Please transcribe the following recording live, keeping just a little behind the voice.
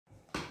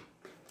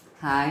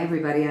Hi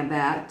everybody, I'm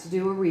back to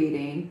do a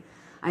reading.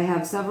 I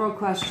have several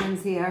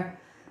questions here,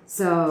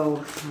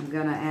 so I'm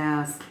gonna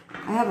ask.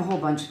 I have a whole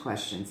bunch of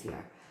questions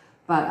here,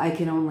 but I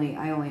only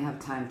have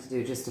time to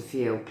do just a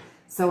few.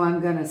 So I'm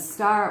gonna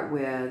start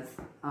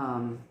with,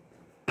 I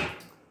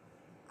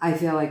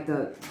feel like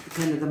the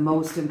kind of the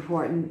most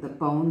important, the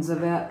bones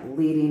of it,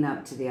 leading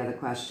up to the other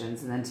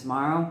questions. And then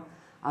tomorrow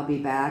I'll be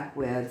back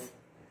with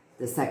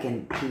the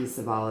second piece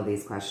of all of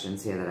these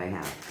questions here that I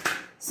have.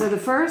 So the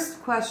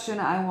first question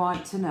I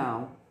want to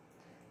know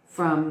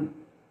from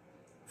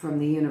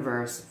the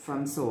universe,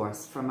 from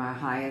source, from our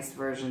highest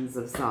versions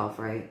of self,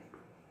 right?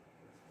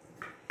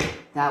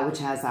 That which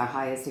has our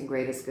highest and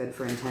greatest good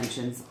for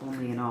intentions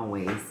only and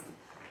always.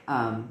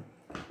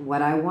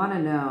 What I want to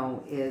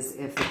know is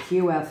if the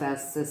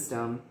QFS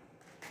system,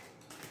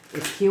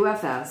 if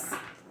QFS,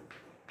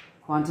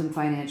 quantum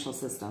financial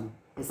system,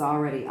 is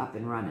already up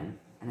and running,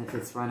 and if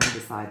it's running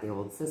beside the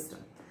old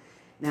system.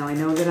 Now, I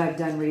know that I've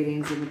done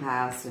readings in the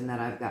past and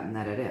that I've gotten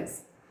that it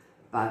is,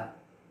 but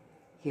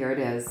here it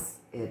is.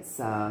 It's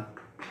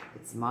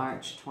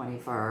March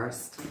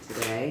 21st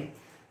today,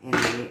 in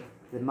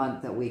the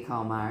month that we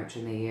call March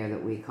and the year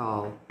that we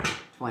call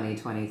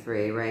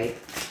 2023, right?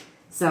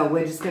 So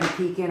we're just going to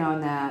peek in on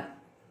that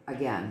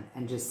again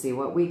and just see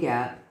what we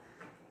get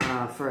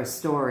for a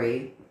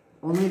story.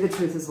 Only the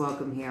truth is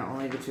welcome here.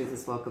 Only the truth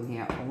is welcome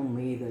here.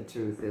 Only the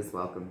truth is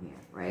welcome here,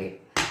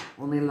 right?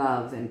 Only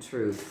love and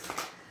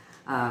truth.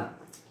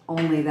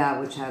 Only that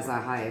which has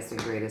our highest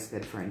and greatest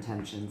good for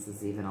intentions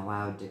is even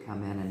allowed to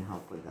come in and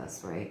help with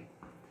us, right?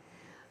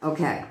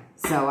 Okay,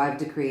 so I've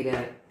decreed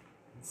it,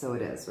 so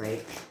it is,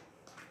 right?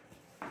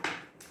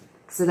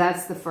 So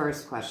that's the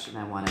first question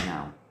I want to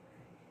know.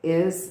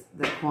 Is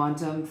the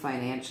quantum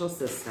financial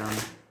system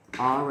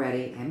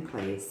already in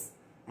place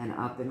and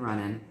up and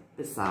running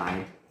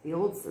beside the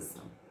old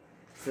system?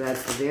 So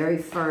that's the very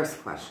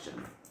first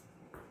question.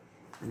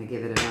 I'm going to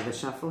give it another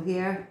shuffle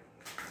here.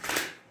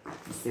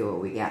 Let's see what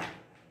we get.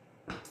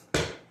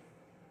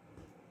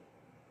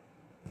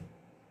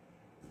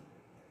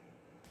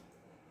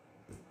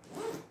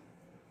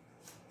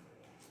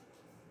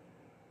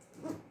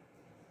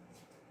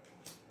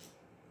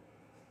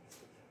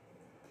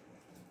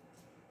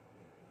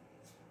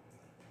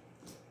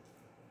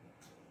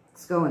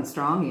 It's going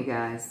strong, you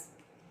guys.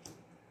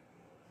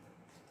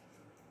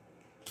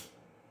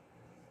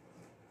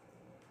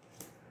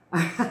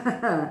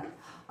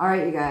 All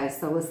right, you guys,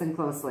 so listen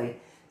closely.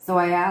 So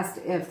I asked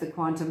if the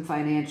quantum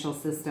financial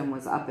system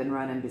was up and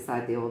running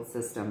beside the old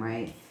system,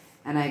 right?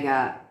 And I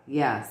got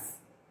yes.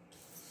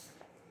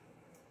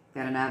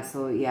 Got an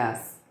absolute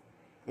yes.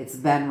 It's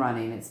been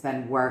running. It's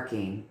been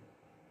working.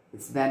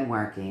 It's been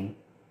working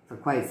for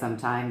quite some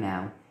time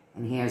now.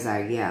 And here's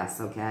our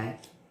yes, okay?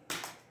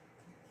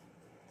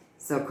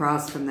 So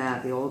across from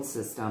that, the old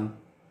system,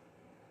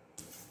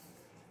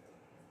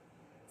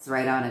 it's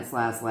right on its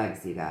last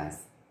legs, you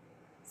guys.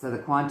 So the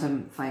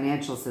quantum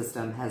financial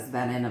system has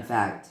been in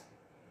effect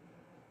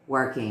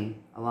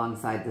working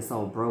alongside this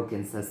old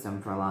broken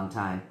system for a long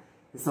time.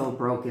 This old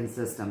broken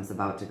system's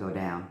about to go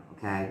down,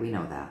 okay? We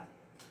know that.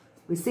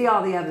 We see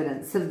all the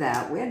evidence of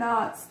that. We're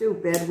not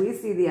stupid. We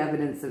see the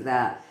evidence of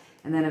that.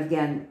 And then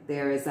again,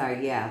 there is our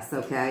yes,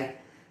 okay?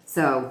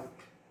 So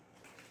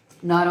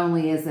not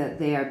only is it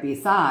there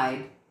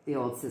beside the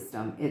old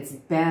system, it's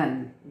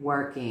been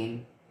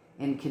working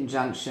in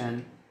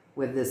conjunction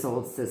with this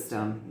old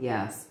system,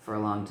 yes, for a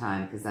long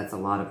time, because that's a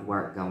lot of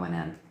work going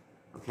in,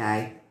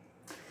 okay?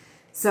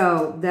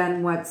 So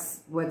then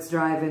what's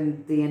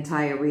driving the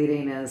entire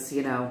reading is,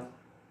 you know,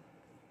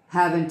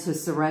 having to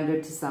surrender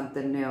to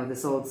something new.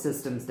 This old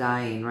system's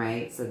dying,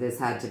 right? So this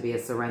had to be a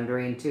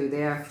surrendering to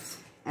there.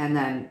 And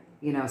then,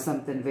 you know,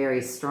 something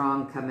very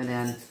strong coming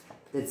in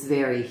that's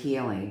very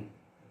healing.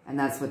 And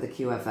that's what the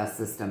QFS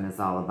system is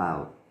all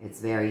about.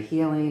 It's very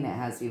healing. It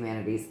has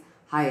humanity's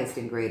highest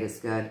and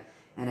greatest good.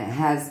 And it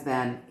has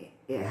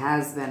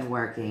been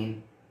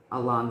working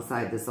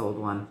alongside this old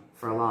one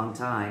for a long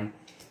time.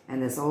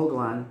 And this old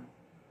one,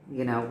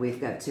 you know,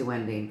 we've got two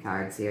ending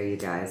cards here, you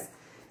guys.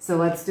 So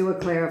let's do a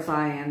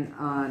clarifying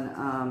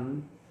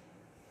on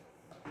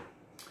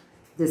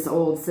this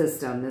old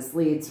system. This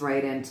leads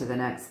right into the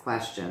next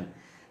question.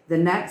 The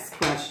next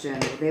question,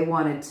 they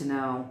wanted to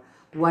know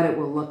what it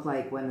will look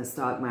like when the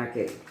stock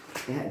market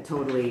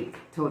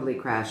totally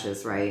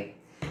crashes, right?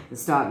 The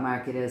stock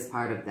market is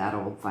part of that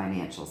old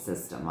financial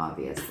system,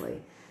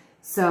 obviously.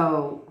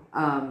 So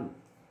I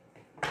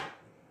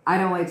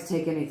don't like to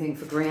take anything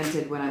for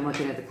granted when I'm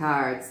looking at the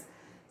cards.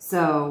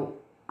 So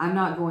I'm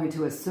not going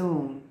to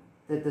assume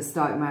that the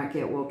stock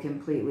market will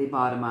completely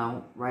bottom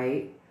out,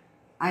 right?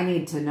 I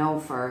need to know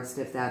first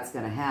if that's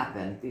going to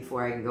happen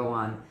before I can go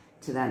on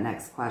to that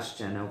next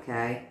question,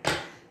 okay?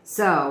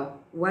 So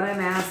what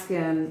I'm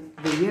asking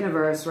the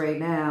universe right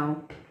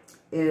now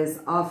is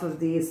off of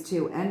these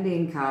two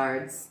ending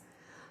cards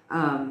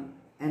and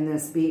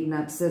this beaten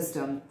up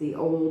system, the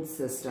old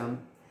system.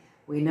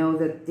 We know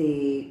that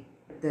the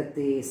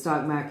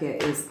stock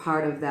market is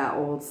part of that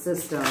old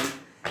system.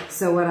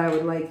 So what I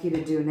would like you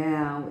to do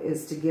now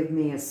is to give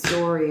me a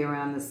story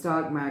around the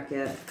stock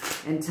market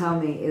and tell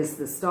me, is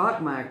the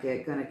stock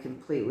market going to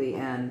completely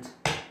end,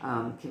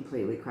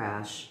 completely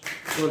crash?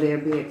 Will there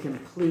be a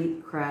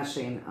complete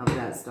crashing of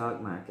that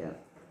stock market?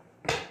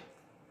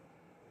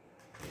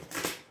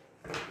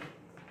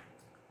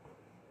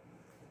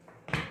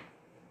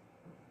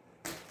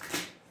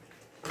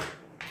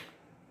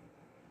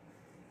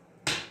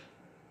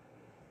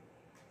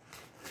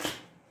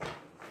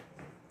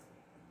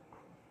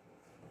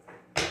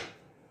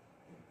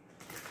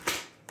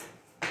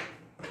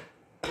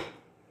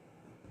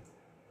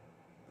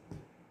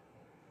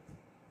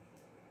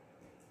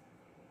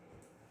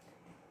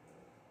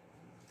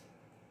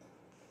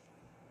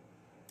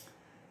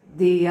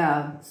 The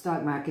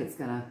stock market's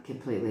going to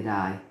completely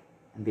die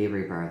and be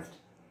rebirthed.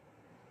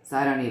 So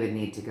I don't even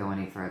need to go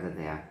any further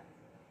there,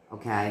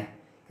 okay?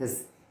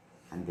 Because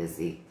I'm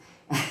busy.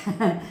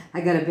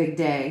 I got a big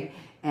day,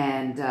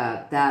 and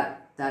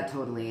that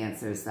totally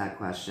answers that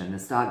question. The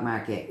stock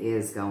market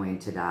is going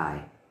to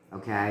die,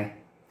 okay?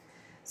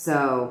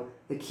 So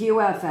the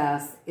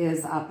QFS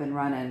is up and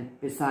running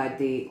beside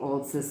the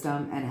old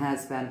system and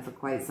has been for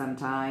quite some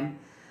time.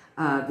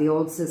 The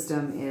old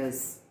system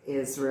is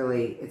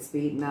really, it's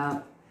beaten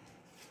up,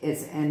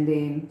 it's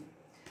ending.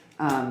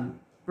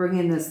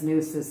 Bringing this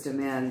new system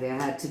in, there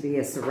had to be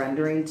a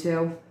surrendering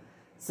to.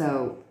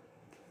 So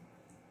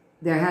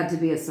there had to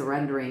be a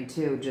surrendering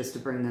to just to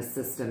bring this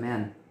system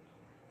in.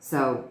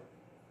 So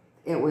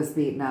it was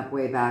beaten up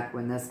way back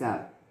when this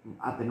got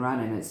up and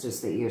running. It's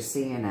just that you're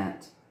seeing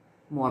it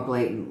more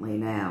blatantly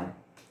now,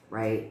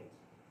 right?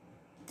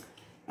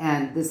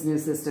 And this new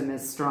system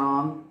is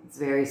strong. It's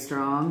very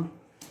strong.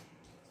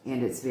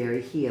 And it's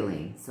very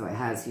healing. So it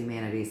has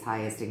humanity's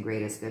highest and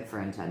greatest good for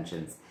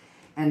intentions.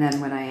 And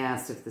then when I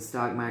asked if the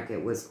stock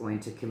market was going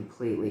to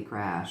completely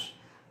crash,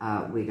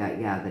 we got,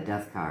 yeah, the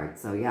death card.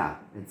 So yeah,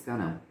 it's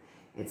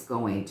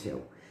going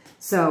to.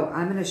 So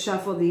I'm going to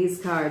shuffle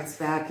these cards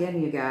back in,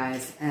 you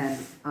guys. And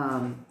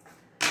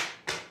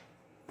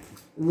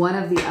one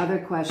of the other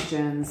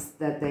questions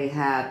that they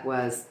had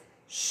was,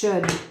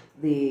 should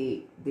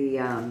the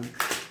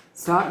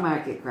stock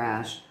market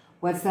crash,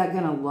 what's that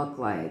going to look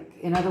like?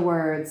 In other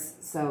words,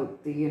 so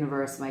the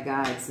universe, my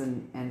guides,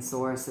 and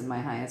source, and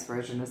my highest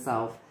version of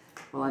self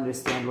will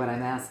understand what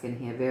I'm asking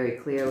here very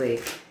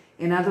clearly.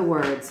 In other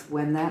words,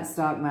 when that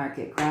stock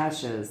market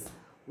crashes,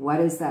 what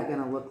is that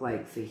going to look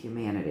like for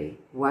humanity?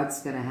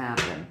 What's going to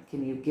happen?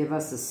 Can you give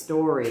us a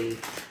story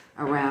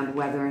around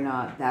whether or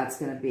not that's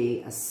going to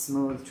be a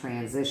smooth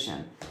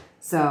transition?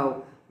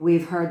 So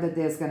we've heard that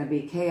there's going to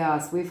be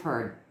chaos. We've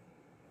heard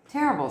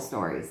terrible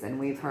stories, and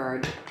we've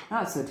heard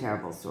not so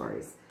terrible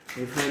stories.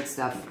 We've heard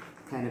stuff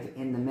kind of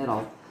in the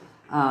middle.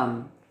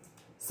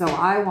 So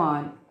I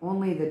want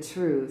only the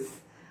truth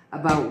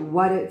about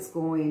what it's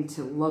going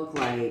to look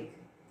like,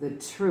 the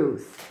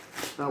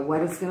truth about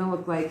what it's going to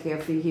look like here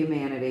for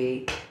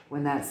humanity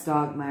when that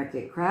stock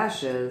market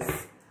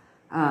crashes.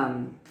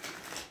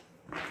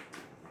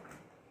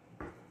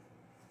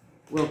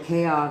 Will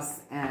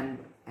chaos and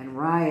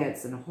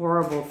riots and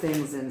horrible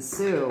things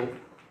ensue?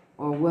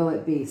 Or will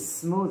it be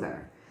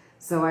smoother?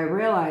 So I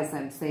realize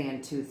I'm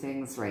saying two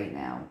things right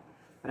now,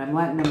 but I'm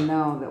letting them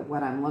know that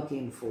what I'm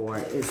looking for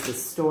is the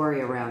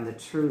story around the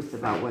truth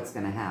about what's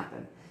going to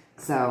happen.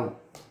 So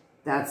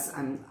that's,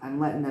 I'm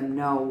letting them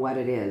know what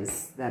it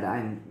is that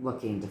I'm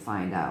looking to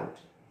find out.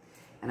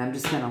 And I'm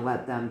just going to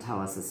let them tell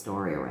us a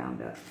story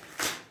around it.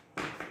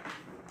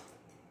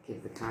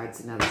 Give the cards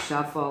another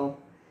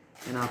shuffle,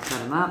 and I'll cut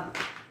them up.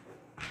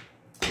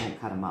 I won't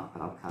cut them up,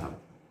 but I'll cut them.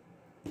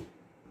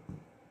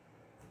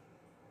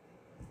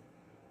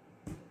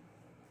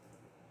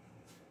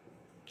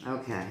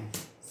 Okay,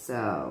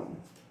 so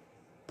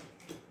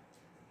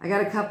I got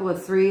a couple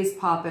of threes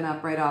popping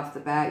up right off the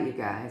bat, you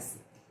guys.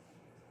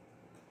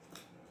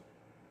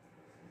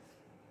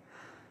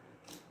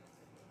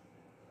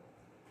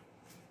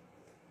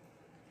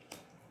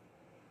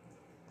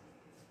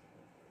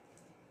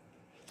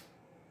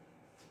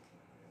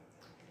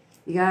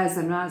 You guys,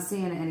 I'm not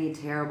seeing any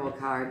terrible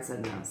cards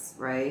in this,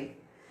 right?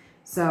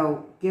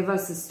 So give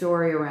us a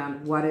story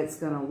around what it's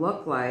going to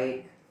look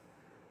like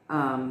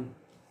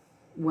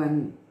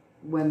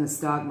when the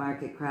stock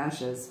market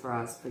crashes for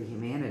us, for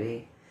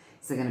humanity.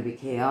 Is it going to be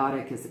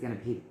chaotic? Is it going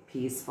to be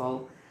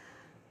peaceful?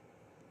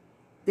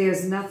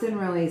 There's nothing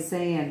really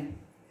saying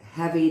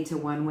heavy to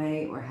one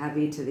way or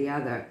heavy to the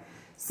other.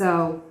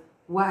 So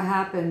what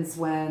happens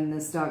when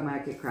the stock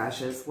market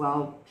crashes?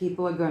 Well,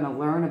 people are going to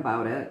learn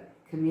about it.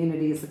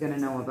 Communities are going to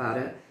know about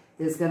it.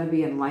 There's going to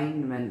be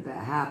enlightenment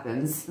that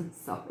happens.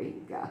 Sorry,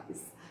 you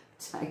guys.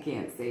 I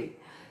can't see.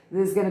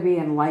 There's going to be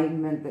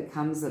enlightenment that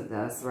comes of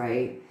this,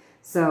 right?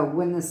 So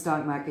when the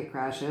stock market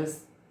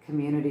crashes,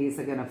 communities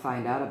are going to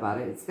find out about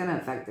it. It's going to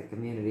affect the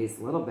communities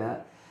a little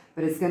bit,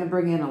 but it's going to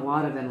bring in a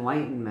lot of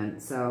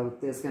enlightenment. So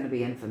there's going to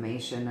be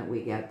information that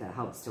we get that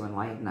helps to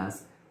enlighten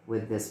us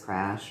with this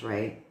crash,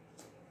 right?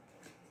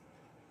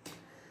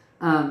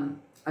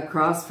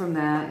 Across from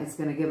that, it's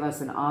going to give us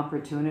an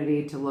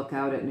opportunity to look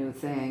out at new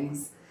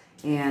things,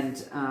 and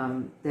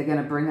they're going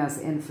to bring us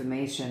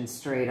information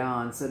straight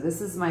on. So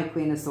this is my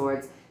Queen of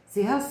Swords.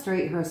 See how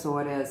straight her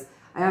sword is?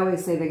 I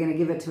always say they're going to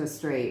give it to us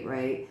straight,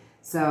 right?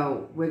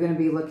 So we're going to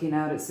be looking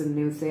out at some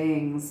new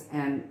things,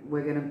 and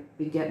we're going to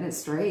be getting it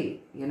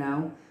straight, you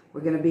know? We're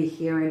going to be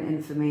hearing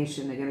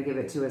information. They're going to give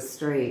it to us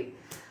straight.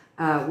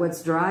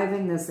 What's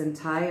driving this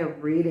entire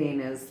reading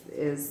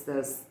is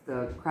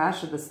the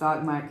crash of the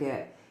stock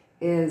market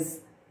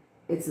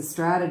it's a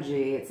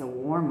strategy. It's a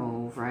war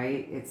move,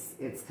 right?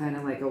 It's kind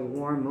of like a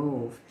war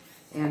move,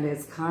 and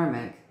it's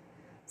karmic.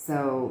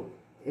 So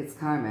it's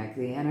karmic.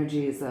 The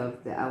energies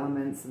of the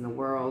elements in the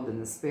world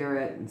and the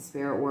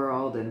spirit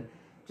world and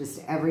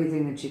just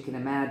everything that you can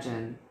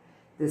imagine.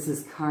 This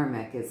is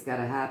karmic. It's got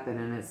to happen,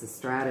 and it's a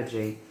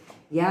strategy.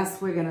 Yes,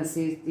 we're going to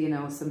see, you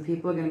know, some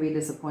people are going to be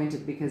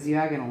disappointed because you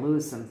are going to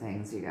lose some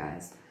things, you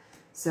guys.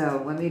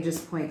 So let me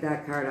just point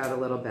that card out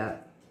a little bit.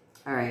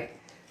 All right.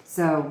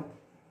 So,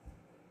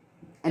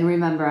 and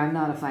remember, I'm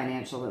not a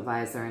financial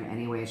advisor in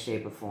any way,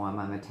 shape, or form.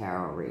 I'm a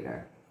tarot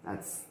reader.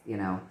 That's, you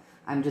know,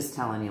 I'm just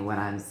telling you what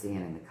I'm seeing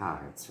in the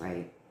cards,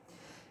 right?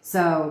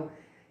 So,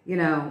 you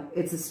know,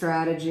 it's a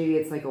strategy.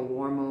 It's like a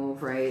war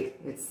move, right?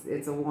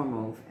 It's a war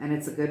move, and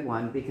it's a good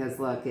one because,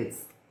 look,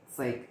 it's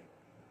like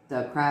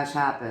the crash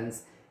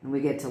happens and we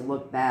get to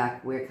look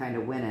back. We're kind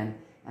of winning,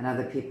 and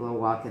other people are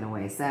walking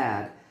away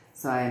sad.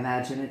 So I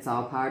imagine it's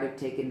all part of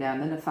taking down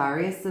the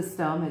nefarious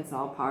system. It's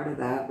all part of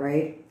that,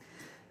 right?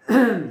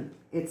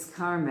 It's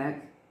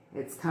karmic.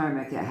 It's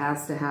karmic. It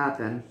has to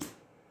happen.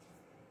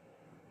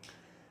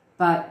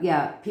 But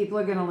yeah, people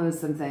are going to lose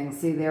some things.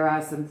 See, there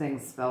are some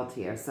things spelt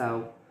here.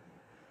 So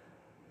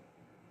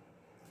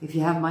if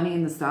you have money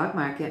in the stock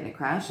market and it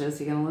crashes,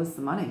 you're going to lose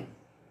the money.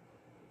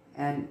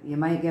 And you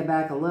might get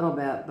back a little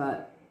bit,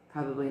 but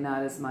probably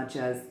not as much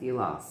as you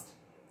lost.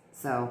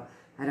 So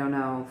I don't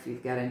know if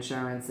you've got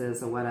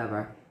insurances or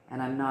whatever.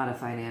 And I'm not a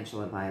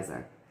financial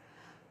advisor.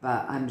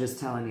 But I'm just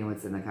telling you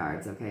what's in the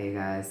cards, okay, you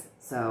guys?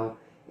 So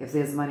if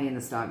there's money in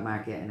the stock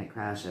market and it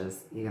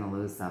crashes, you're going to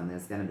lose some.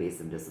 There's going to be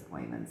some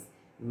disappointments.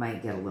 You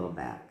might get a little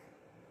back.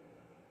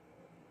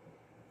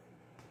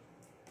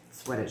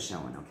 That's what it's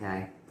showing,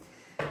 okay?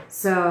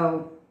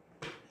 So,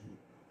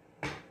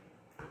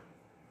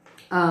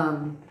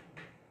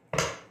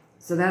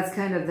 so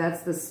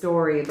that's the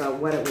story about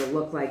what it will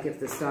look like if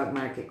the stock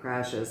market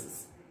crashes.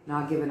 It's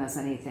not giving us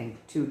anything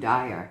too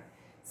dire.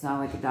 It's not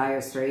like a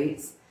dire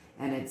straits,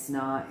 and it's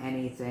not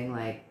anything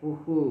like,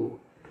 woohoo,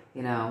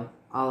 you know,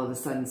 all of a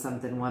sudden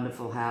something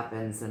wonderful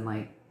happens and,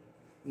 like,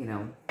 you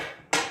know,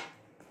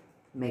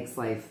 makes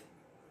life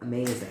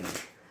amazing.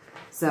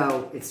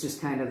 So it's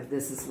just kind of,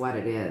 this is what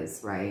it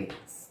is, right?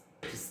 It's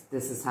just,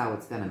 this is how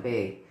it's going to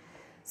be.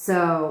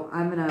 So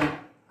I'm gonna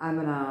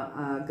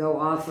go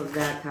off of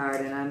that card,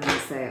 and I'm gonna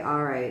say,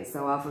 all right,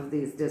 so off of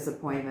these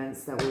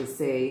disappointments that we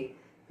see,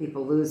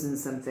 people losing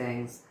some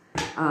things,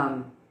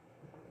 are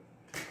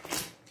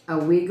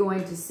we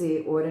going to see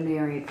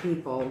ordinary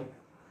people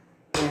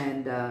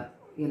and,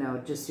 you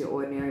know, just your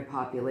ordinary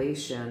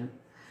population?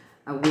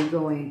 Are we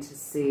going to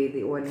see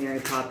the ordinary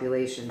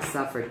population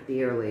suffer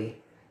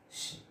dearly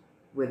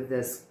with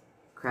this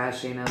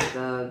crashing of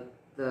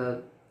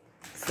the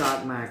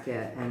stock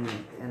market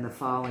and the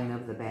falling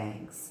of the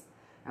banks?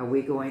 Are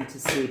we going to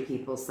see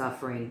people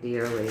suffering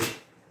dearly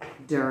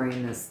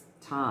during this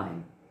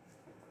time?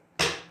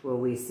 Will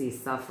we see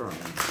suffering?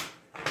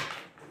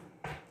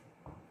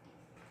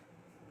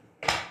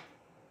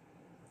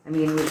 I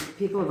mean,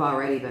 people have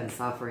already been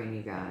suffering,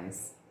 you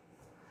guys.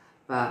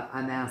 But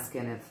I'm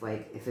asking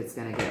if it's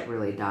going to get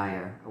really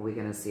dire. Are we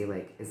going to see,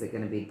 like, is it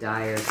going to be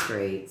dire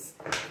straits?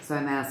 So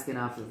I'm asking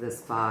off of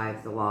this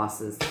 5, the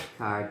losses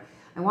card.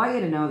 I want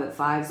you to know that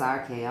 5s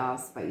are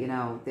chaos, but, you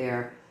know,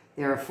 they're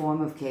a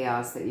form of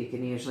chaos that you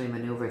can usually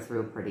maneuver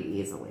through pretty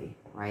easily,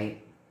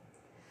 right?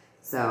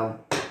 So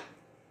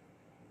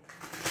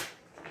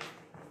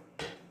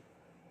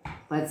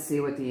let's see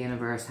what the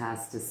universe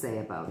has to say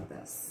about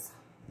this.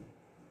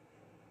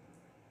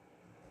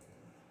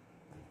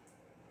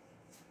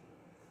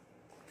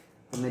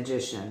 The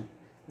Magician.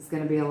 There's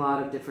going to be a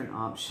lot of different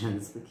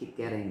options. We keep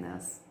getting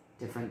this.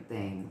 Different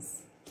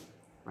things,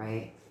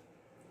 right?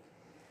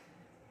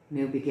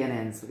 New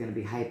beginnings. We're going to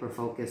be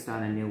hyper-focused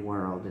on a new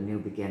world, a new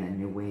beginning,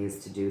 new ways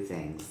to do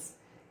things.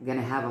 We're going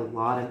to have a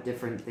lot of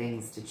different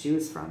things to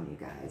choose from, you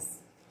guys.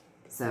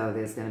 So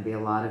there's going to be a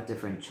lot of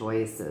different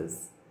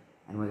choices,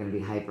 and we're going to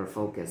be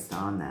hyper-focused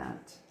on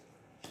that.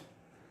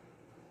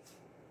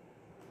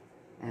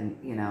 And,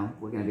 you know,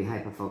 we're going to be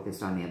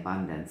hyper-focused on the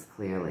abundance,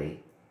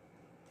 clearly.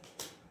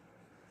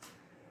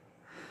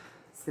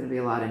 It's going to be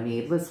a lot of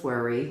needless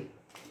worry.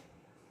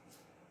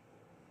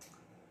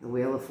 The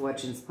Wheel of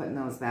Fortune's putting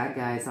those bad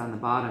guys on the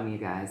bottom, you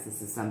guys.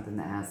 This is something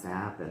that has to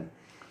happen.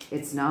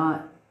 It's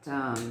not,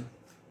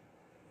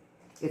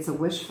 it's a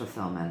wish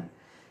fulfillment.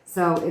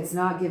 So it's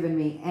not giving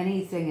me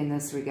anything in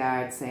this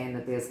regard saying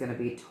that there's going to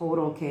be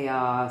total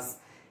chaos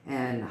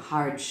and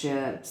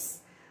hardships.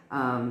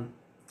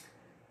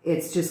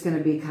 It's just going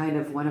to be kind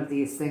of one of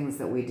these things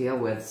that we deal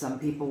with. Some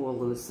people will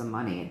lose some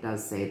money. It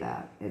does say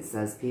that. It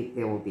says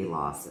there will be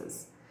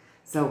losses.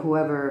 So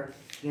whoever,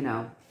 you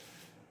know,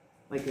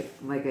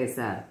 like I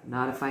said,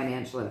 not a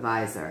financial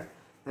advisor,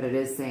 But it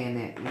is saying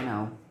that, you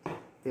know,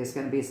 there's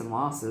going to be some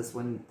losses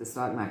when the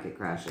stock market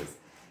crashes.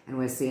 And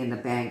we're seeing the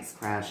banks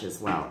crash as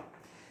well.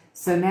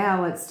 So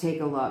now let's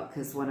take a look,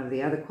 because one of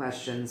the other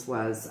questions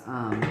was,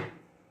 I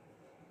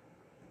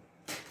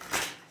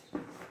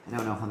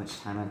don't know how much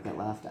time I've got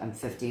left. I'm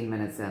 15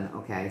 minutes in.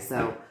 Okay,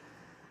 so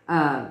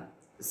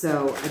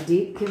a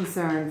deep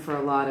concern for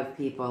a lot of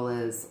people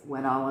is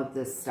when all of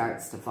this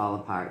starts to fall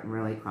apart and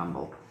really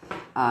crumble,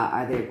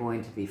 are there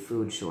going to be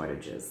food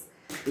shortages?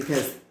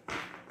 Because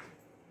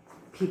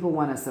people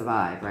want to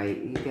survive, right?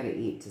 You got to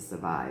eat to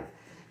survive.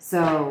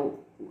 So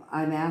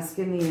I'm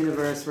asking the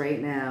universe right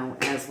now,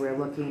 as we're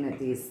looking at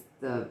these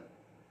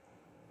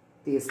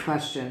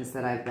questions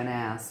that I've been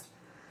asked,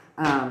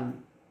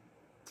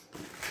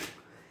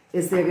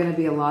 is there going to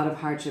be a lot of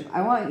hardship?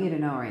 I want you to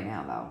know right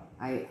now, though,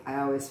 I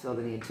always feel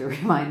the need to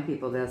remind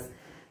people this.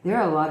 There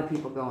are a lot of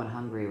people going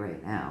hungry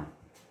right now.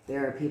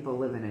 There are people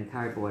living in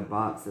cardboard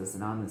boxes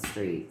and on the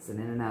streets and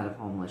in and out of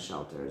homeless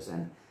shelters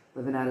and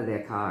living out of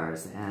their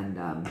cars and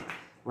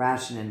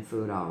rationing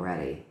food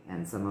already,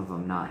 and some of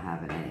them not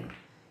having any.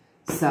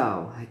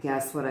 So I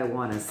guess what I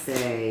want to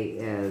say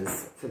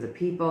is, for the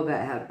people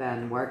that have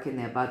been working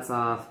their butts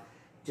off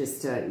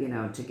just to, you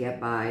know, to get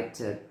by,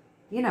 to,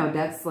 you know,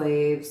 debt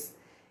slaves,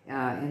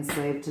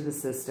 enslaved to the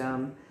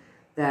system,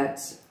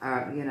 that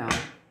are, you know,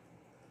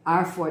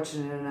 are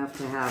fortunate enough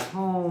to have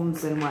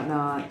homes and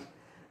whatnot,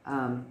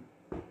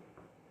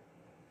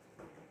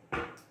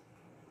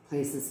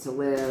 places to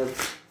live,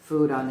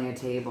 food on their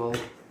table.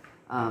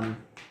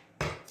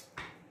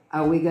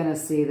 Are we going to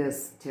see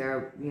this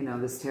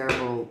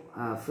terrible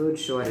food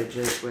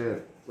shortages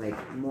where,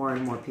 like, more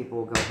and more people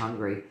will go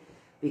hungry?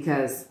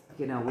 Because,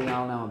 you know, we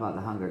all know about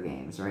the Hunger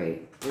Games,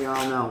 right? We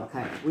all know,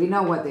 we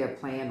know what their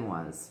plan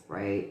was,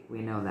 right? We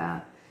know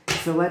that.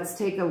 So let's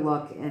take a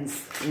look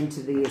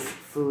into these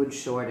food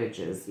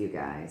shortages, you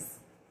guys,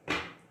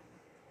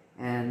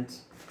 and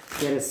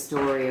get a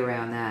story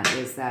around that.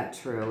 Is that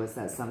true? Is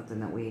that something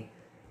that we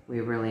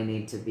really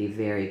need to be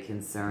very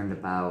concerned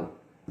about?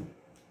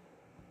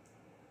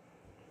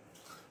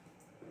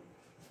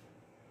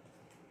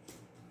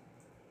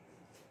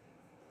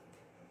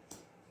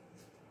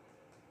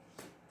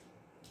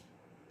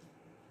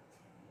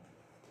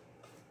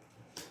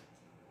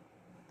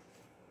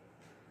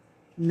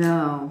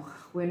 No,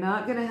 we're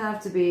not going to have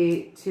to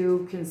be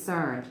too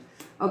concerned.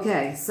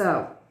 Okay,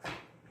 so,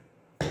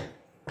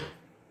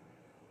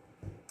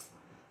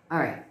 all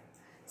right.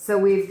 So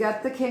we've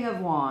got the King of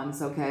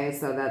Wands, okay?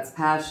 So that's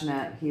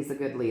passionate. He's a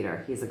good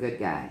leader. He's a good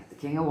guy. The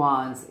King of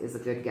Wands is a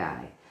good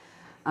guy.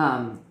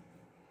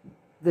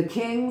 The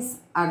Kings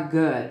are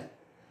good.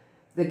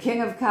 The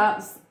King of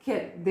Cups,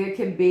 there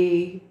can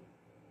be,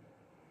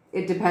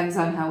 it depends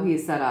on how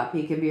he's set up.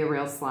 He can be a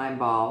real slime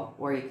ball,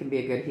 or he can be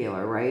a good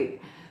healer,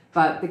 right?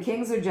 But the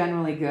Kings are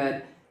generally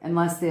good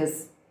unless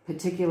there's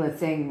particular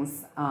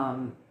things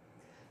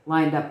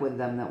lined up with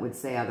them that would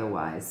say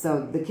otherwise.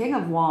 So the King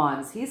of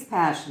Wands, he's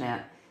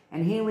passionate,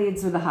 and he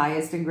leads with the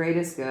highest and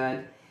greatest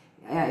good.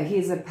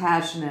 He's a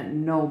passionate,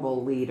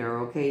 noble leader,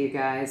 okay, you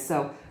guys?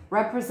 So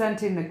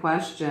representing the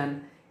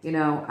question, you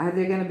know, are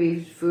there going to be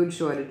food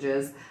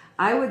shortages?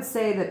 I would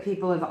say that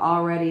people have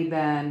already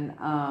been,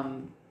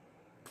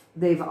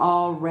 they've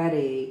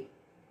already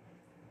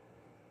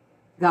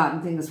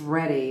gotten things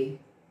ready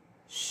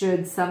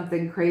should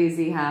something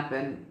crazy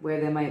happen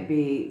where there might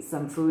be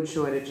some food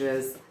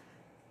shortages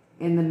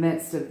in the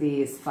midst of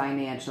these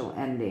financial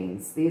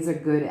endings. These are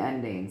good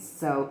endings.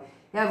 So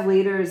you have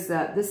leaders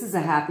that, this is a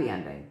happy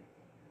ending,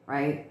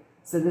 right?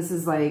 So this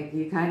is like,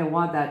 you kind of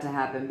want that to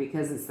happen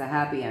because it's the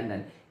happy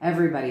ending.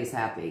 Everybody's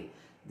happy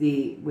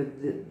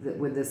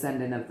with this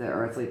ending of the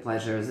earthly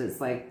pleasures.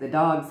 It's like the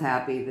dog's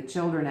happy, the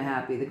children are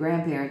happy, the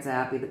grandparents are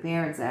happy, the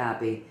parents are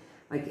happy.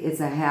 Like, it's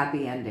a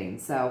happy ending.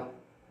 So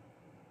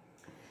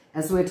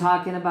as we're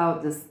talking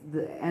about this,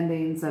 the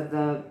endings of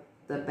the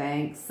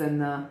banks and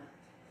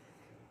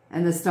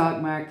the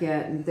stock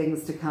market and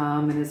things to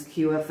come, and this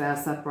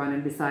QFS up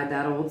running beside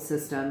that old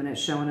system, and it's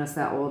showing us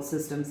that old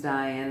system's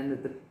dying and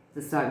that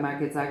the stock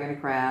markets are going to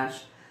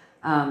crash.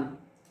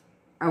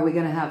 Are we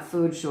going to have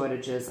food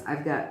shortages?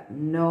 I've got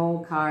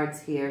no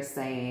cards here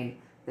saying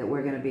that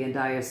we're going to be in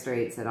dire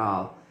straits at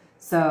all.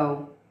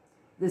 So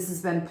this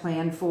has been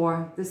planned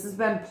for. This has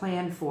been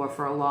planned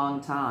for a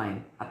long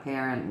time,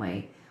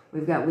 apparently.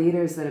 We've got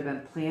leaders that have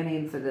been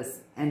planning for this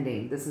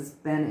ending. This has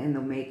been in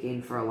the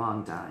making for a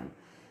long time.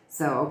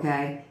 So,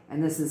 okay,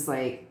 and this is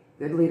like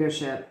good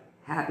leadership,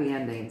 happy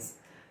endings.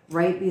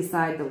 Right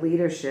beside the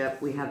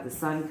leadership, we have the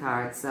Sun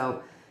card.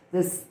 So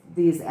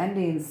these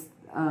endings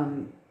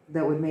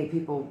that would make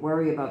people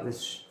worry about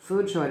this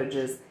food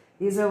shortages,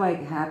 these are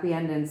like happy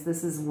endings.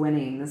 This is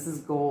winning. This is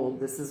gold.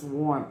 This is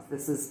warmth.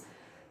 This is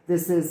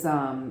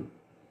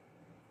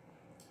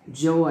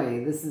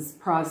joy. This is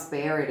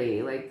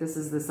prosperity. Like, this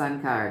is the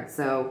Sun card.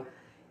 So,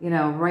 you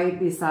know, right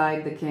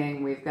beside the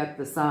King, we've got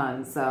the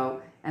Sun.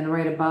 So, and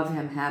right above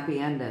him, happy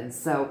endings.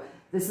 So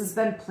this has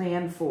been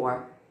planned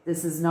for.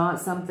 This is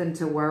not something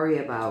to worry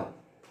about.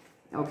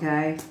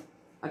 Okay?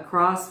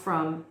 Across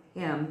from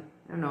him,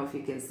 I don't know if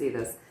you can see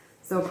this.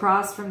 So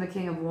across from the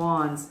King of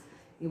Wands,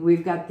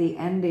 we've got the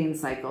ending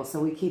cycle.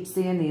 So we keep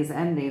seeing these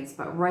endings,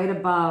 but right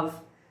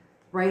above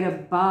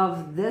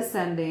this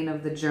ending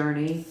of the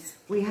journey,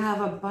 we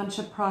have a bunch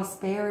of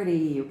prosperity,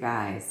 you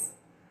guys.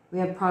 We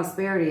have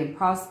prosperity, and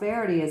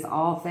prosperity is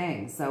all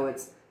things. So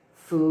it's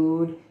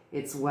food,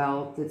 it's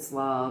wealth, it's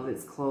love,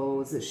 it's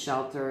clothes, it's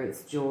shelter,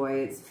 it's joy,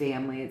 it's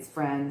family, it's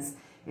friends,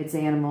 it's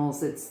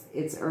animals,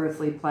 it's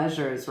earthly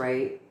pleasures,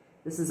 right?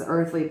 This is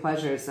earthly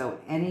pleasure, so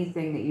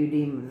anything that you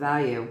deem of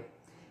value,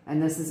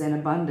 and this is in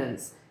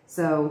abundance.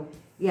 So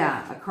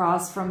yeah,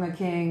 across from the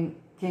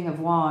King of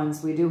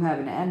Wands, we do have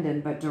an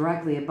ending, but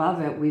directly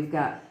above it, we've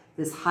got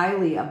this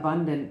highly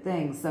abundant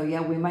thing. So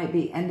yeah, we might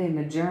be ending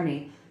a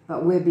journey,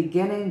 but we're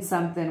beginning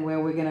something where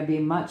we're going to be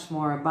much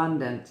more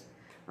abundant,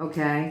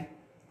 okay?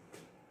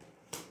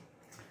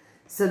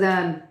 So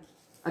then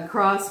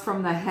across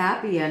from the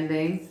happy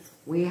ending,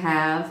 we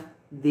have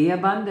the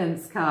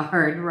abundance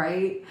card,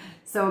 right?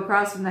 So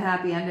across from the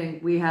happy ending,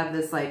 we have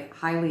this like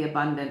highly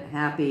abundant,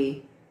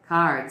 happy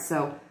card.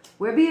 So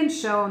we're being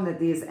shown that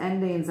these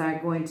endings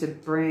aren't going to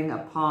bring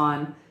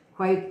upon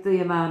quite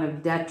the amount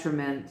of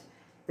detriment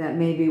that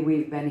maybe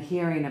we've been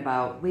hearing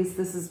about. At least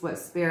this is what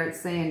Spirit's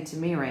saying to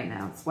me right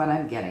now. It's what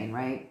I'm getting,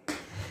 right?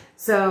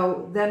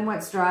 So then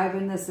what's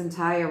driving this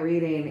entire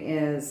reading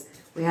is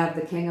we have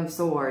the King of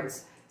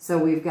Swords. So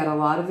we've got a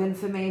lot of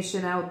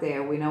information out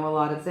there. We know a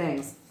lot of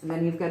things. And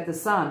then you've got the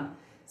Sun.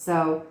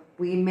 So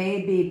we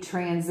may be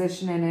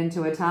transitioning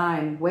into a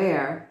time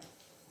where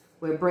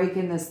we're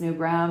breaking this new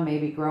ground,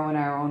 maybe growing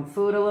our own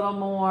food a little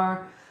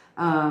more,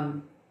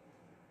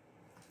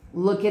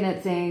 looking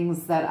at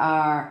things that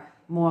are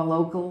more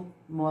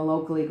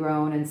locally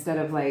grown, instead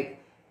of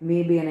like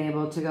me being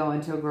able to go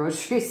into a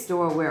grocery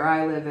store where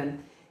I live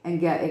and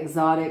get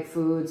exotic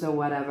foods or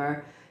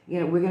whatever.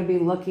 You know, we're going to be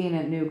looking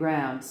at new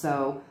ground.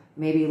 So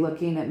maybe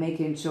looking at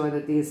making sure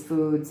that these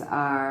foods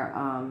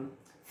are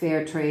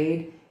fair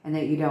trade, and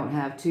that you don't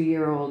have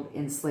 2-year-old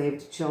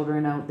enslaved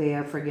children out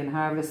there friggin'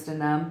 harvesting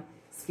them.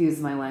 Excuse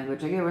my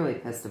language. I get really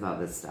pissed about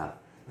this stuff,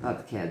 about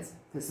the kids.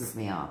 It pisses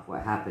me off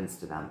what happens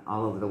to them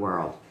all over the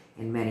world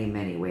in many,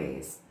 many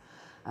ways.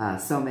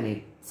 So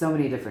many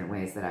different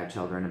ways that our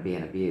children are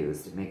being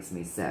abused. It makes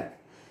me sick.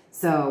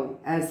 So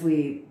as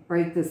we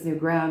break this new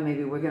ground,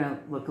 maybe we're going to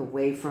look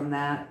away from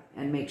that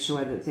and make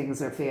sure that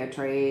things are fair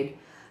trade.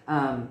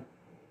 You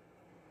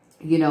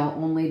know,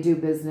 only do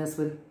business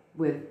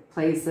with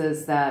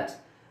places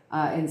that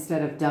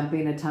instead of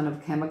dumping a ton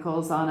of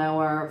chemicals on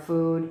our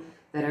food,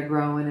 that are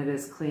growing it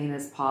as clean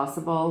as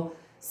possible.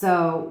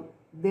 So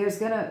there's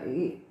gonna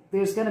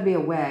be a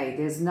way.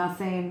 There's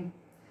nothing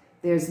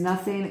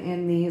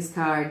in these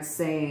cards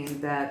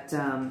saying that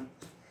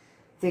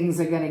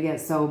things are gonna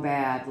get so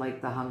bad,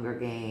 like the Hunger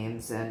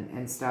Games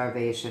and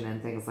starvation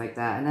and things like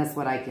that. And that's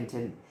what I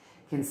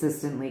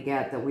consistently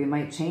get, that we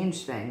might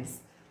change things.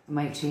 We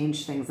might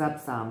change things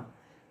up some.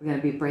 We're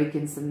gonna be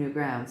breaking some new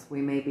grounds.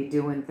 We may be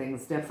doing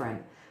things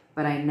different.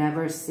 But I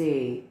never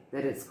see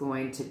that it's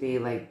going to be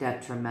like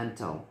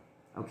detrimental,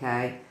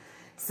 okay?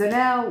 So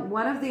now,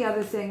 one of the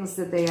other things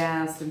that they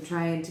asked, I'm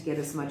trying to get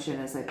as much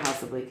in as I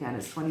possibly can,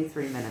 it's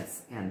 23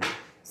 minutes in.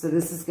 So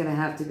this is gonna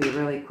have to be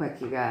really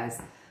quick, you guys.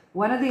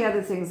 One of the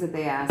other things that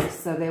they asked,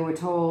 so they were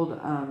told,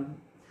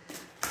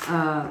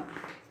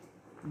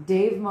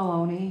 Dave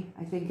Maloney,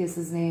 I think is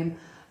his name,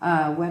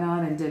 went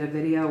on and did a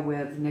video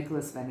with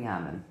Nicholas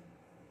Benyamin.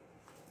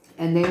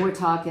 And they were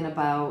talking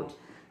about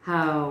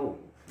how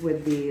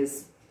with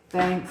these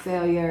bank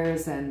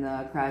failures and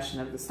the crashing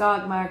of the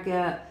stock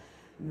market,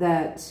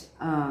 that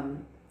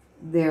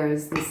there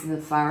is this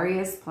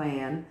nefarious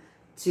plan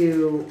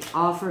to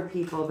offer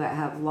people that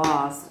have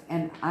lost,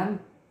 and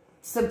I'm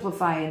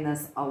simplifying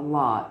this a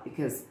lot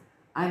because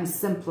I'm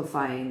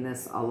simplifying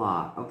this a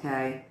lot,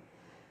 okay?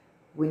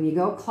 When you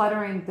go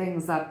cluttering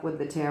things up with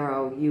the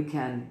tarot, you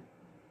can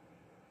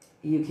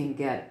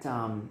get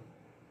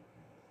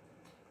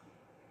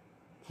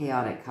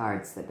chaotic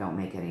cards that don't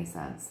make any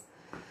sense.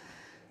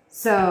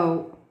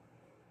 So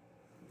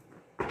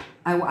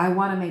I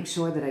want to make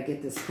sure that I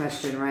get this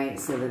question right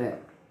so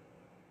that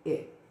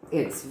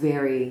it's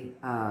very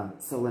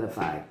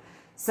solidified.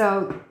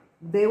 So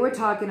they were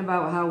talking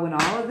about how when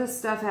all of this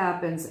stuff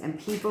happens and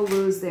people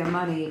lose their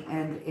money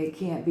and it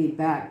can't be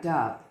backed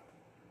up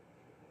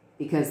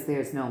because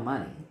there's no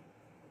money,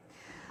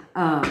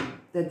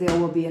 that there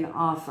will be an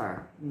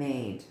offer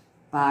made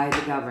by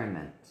the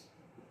government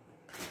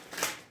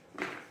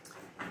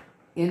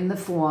in the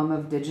form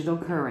of digital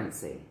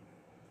currency,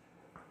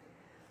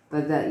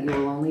 but that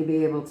you'll only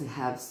be able to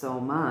have so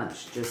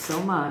much, just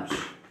so much.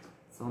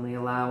 It's only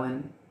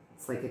allowing,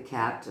 it's like a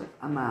capped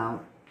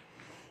amount.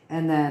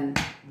 And then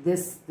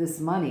this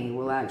money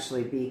will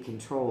actually be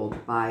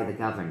controlled by the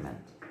government.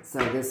 So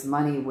this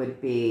money would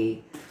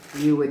be,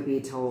 you would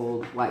be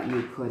told what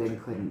you could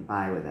and couldn't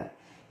buy with it.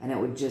 And it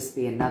would just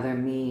be another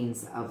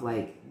means of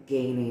like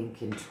gaining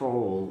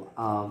control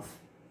of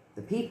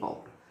the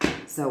people.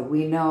 So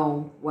we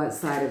know what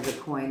side of the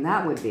coin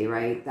that would be,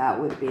 right? That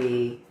would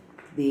be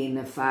the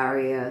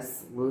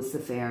nefarious,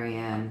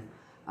 Luciferian,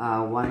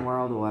 one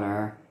world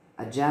order,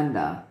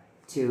 agenda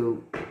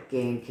to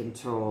gain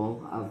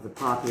control of the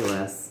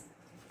populace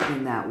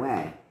in that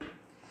way.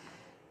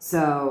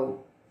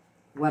 So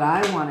what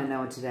I want to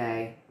know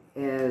today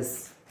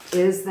is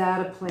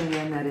that a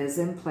plan that is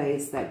in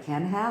place that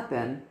can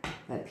happen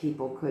that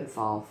people could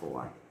fall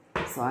for?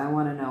 So I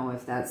want to know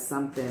if that's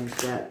something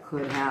that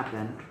could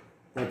happen,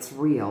 that's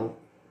real,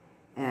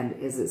 and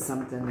is it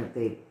something that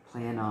they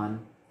plan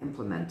on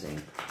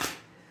implementing?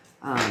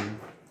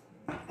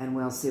 And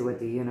we'll see what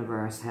the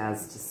universe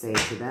has to say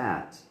to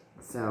that.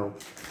 So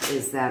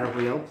is that a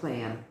real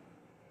plan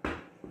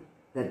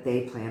that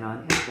they plan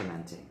on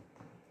implementing?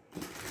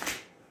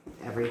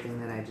 Everything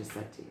that I just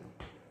said to you.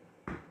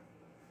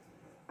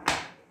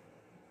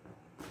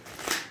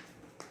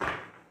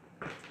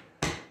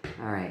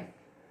 All right.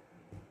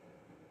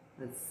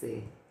 Let's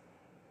see.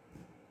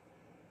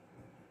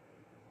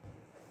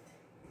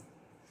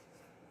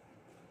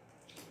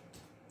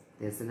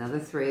 There's another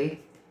 3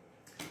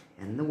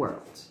 in the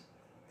world.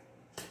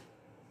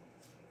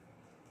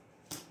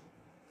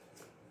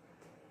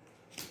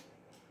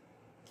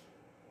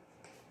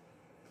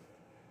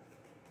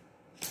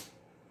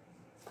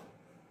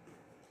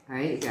 All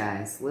right, you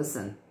guys,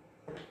 listen.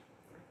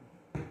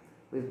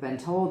 We've been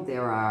told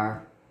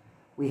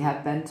we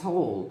have been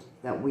told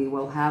that we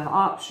will have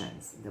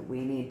options, that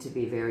we need to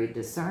be very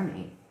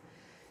discerning.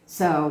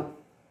 So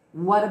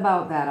what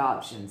about that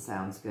option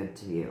sounds good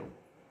to you?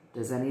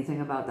 Does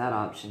anything about that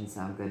option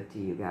sound good to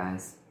you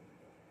guys?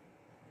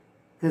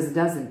 Because it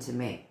doesn't to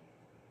me.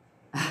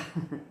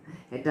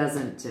 It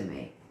doesn't to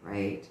me,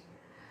 right?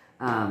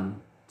 To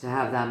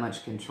have that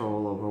much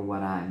control over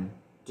what I'm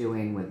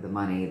doing with the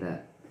money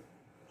that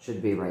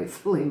should be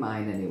rightfully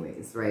mine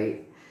anyways,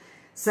 right?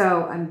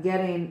 So I'm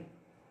getting,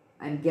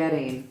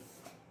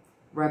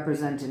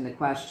 representing the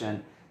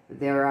question,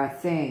 there are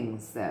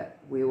things that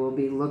we will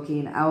be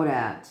looking out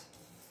at,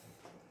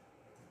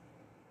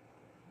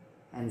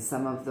 and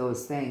some of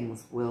those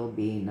things will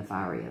be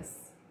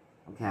nefarious,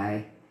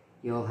 okay?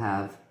 You'll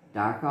have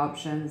dark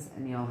options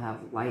and you'll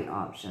have light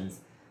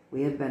options.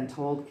 We have been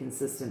told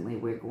consistently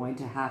we're going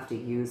to have to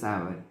use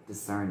our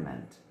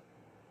discernment.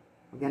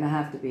 We're going to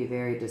have to be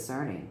very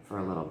discerning for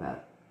a little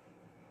bit,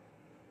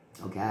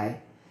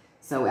 okay?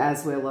 So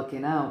as we're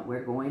looking out,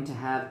 we're going to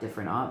have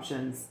different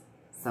options.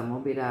 Some will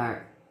be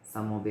dark,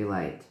 some will be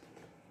light.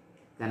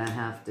 Gonna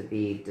have to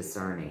be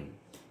discerning,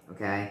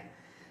 okay?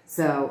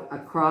 So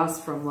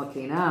across from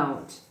looking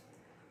out,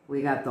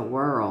 we got the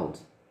world.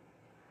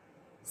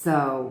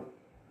 So,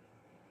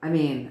 I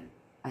mean,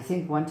 I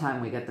think one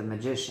time we got the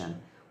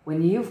magician.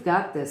 When you've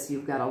got this,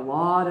 you've got a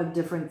lot of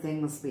different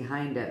things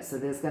behind it. So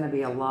there's going to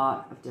be a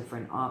lot of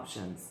different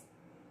options.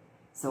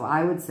 So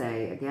I would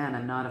say, again,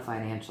 I'm not a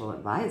financial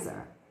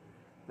advisor,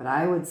 but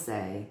I would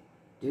say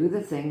do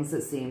the things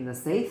that seem the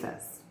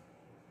safest.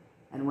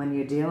 And when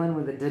you're dealing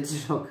with a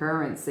digital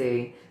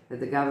currency that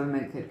the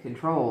government could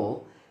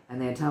control, and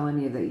they're telling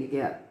you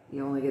that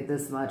you only get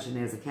this much and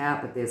there's a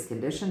cap, but there's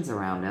conditions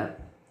around it,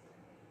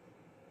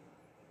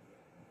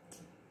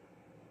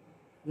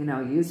 you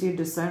know, use your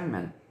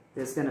discernment.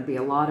 There's going to be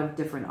a lot of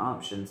different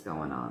options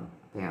going on,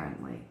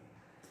 apparently.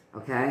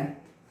 Okay?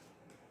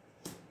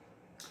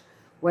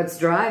 What's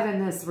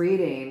driving this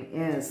reading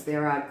is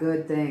there are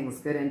good things,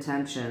 good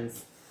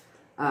intentions,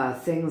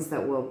 things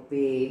that will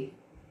be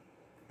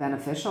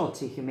beneficial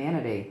to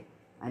humanity.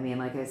 I mean,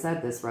 like I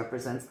said, this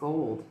represents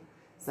gold.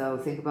 So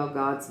think about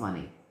God's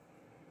money.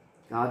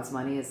 God's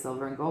money is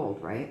silver and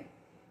gold, right?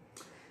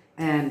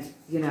 And,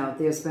 you know,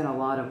 there's been a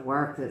lot of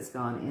work that's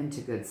gone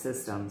into good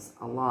systems,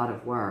 a lot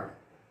of work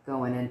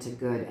going into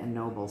good and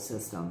noble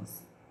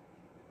systems.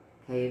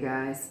 Okay, you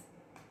guys?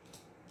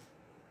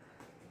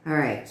 All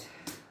right.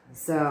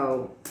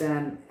 So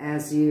then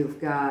as you've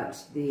got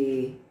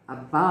the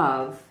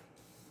above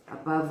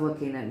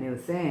looking at new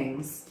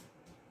things,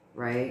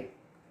 right?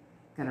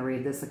 Going to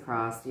read this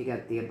across. You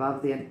got the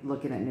above the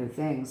looking at new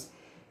things.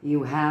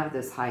 You have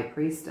this high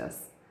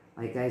priestess.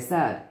 Like I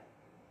said,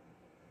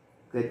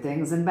 good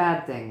things and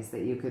bad things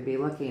that you could be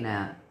looking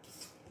at.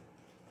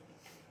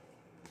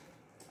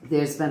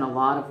 There's been a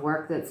lot of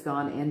work that's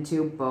gone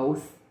into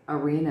both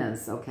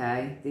arenas,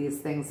 okay?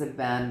 These things have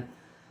been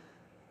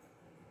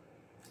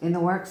in the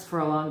works for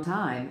a long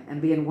time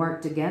and being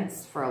worked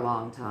against for a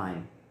long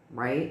time,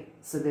 right?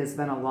 So there's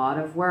been a lot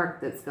of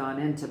work that's gone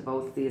into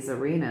both these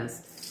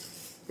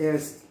arenas.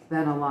 There's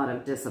been a lot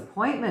of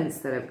disappointments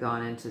that have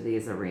gone into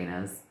these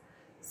arenas.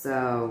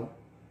 So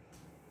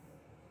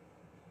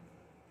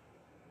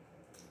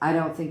I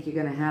don't think you're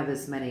going to have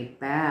as many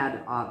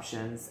bad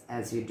options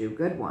as you do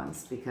good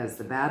ones, because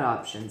the bad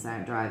options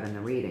aren't driving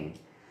the reading.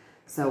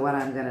 So what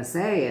I'm going to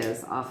say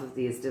is, off of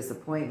these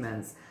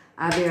disappointments,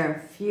 are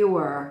there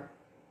fewer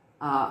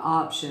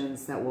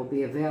options that will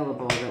be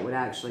available that would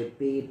actually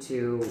be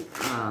to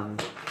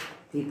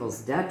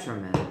people's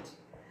detriment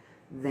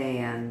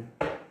than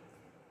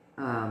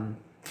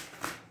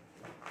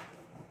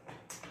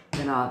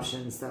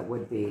options that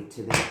would be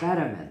to their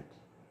betterment?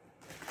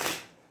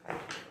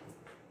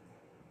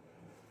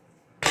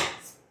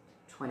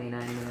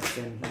 29 minutes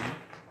in here.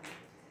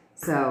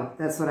 So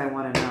that's what I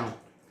want to know.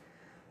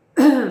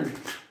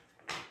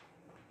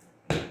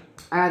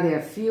 Are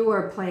there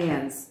fewer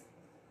plans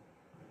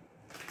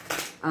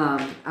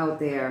out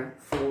there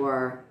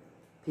for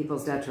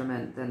people's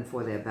detriment than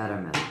for their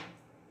betterment?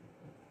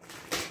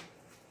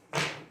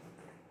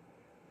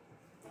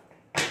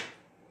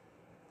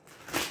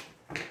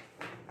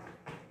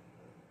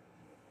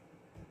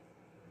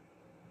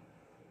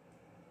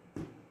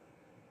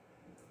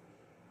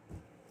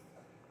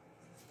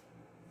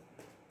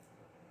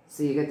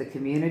 So you get the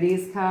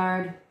communities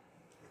card.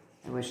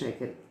 I wish I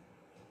could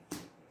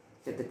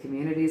get the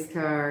communities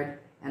card,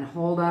 and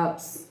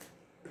hold-ups,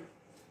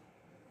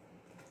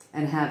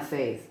 and have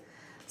faith.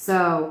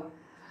 So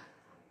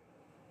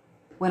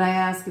when I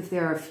ask if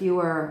there are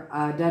fewer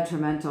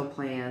detrimental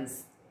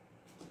plans,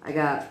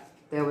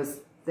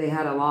 they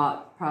had a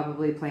lot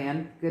probably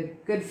planned,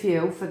 good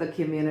few for the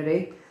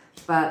community,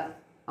 but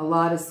a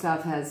lot of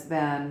stuff has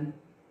been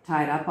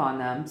tied up on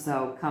them,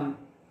 so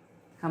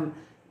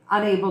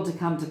unable to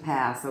come to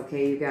pass,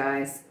 okay, you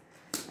guys?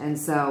 And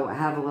so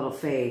have a little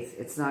faith.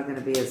 It's not going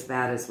to be as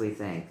bad as we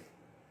think.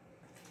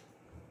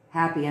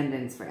 Happy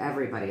endings for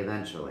everybody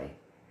eventually.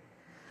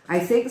 I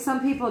think some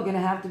people are going to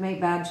have to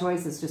make bad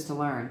choices just to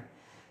learn.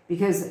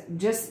 Because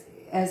just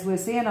as we're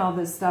seeing all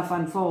this stuff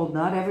unfold,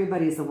 not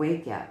everybody's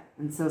awake yet.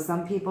 And so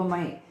some people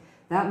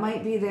that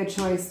might be their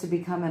choice to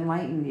become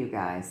enlightened, you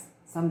guys.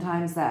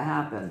 Sometimes that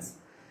happens.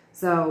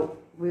 So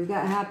we've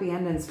got happy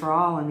endings for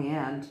all in the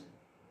end.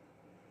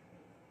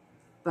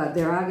 But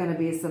there are going to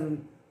be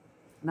some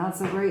not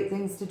so great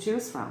things to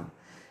choose from.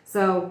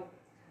 So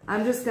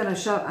I'm just going to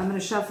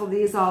shuffle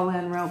these all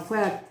in real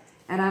quick,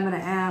 and I'm going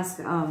to ask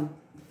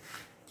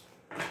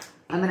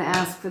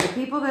for the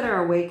people that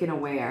are awake and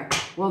aware,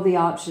 will the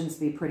options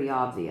be pretty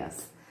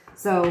obvious?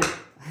 So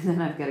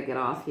then I've got to get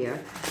off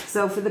here.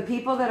 So for the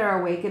people that are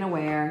awake and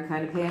aware and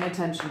kind of paying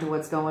attention to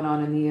what's going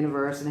on in the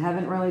universe and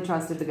haven't really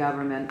trusted the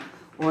government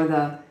or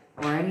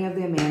any of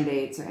their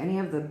mandates or any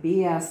of the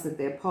BS that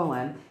they're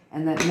pulling,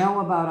 and that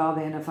know about all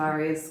the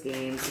nefarious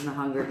schemes and the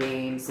Hunger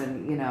Games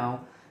and, you know,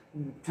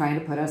 trying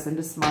to put us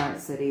into smart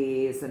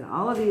cities and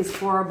all of these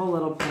horrible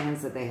little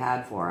plans that they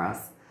had for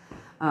us.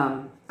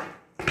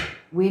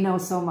 We know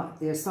so much.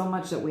 There's so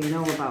much that we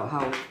know about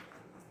how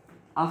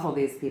awful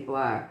these people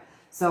are.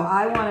 So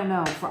I want to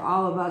know, for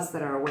all of us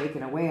that are awake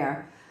and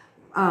aware,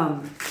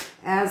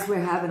 as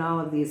we're having all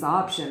of these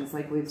options,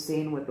 like we've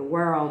seen with the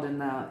World and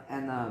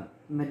the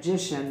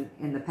Magician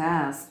in the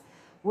past,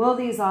 will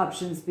these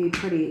options be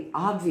pretty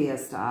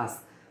obvious to us?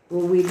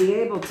 Will we be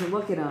able to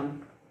look at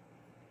them?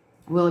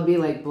 Will it be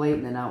like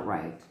blatant and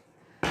outright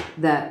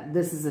that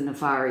this is a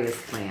nefarious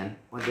plan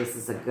or this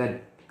is a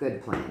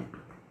good plan?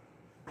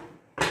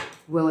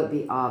 Will it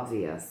be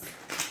obvious?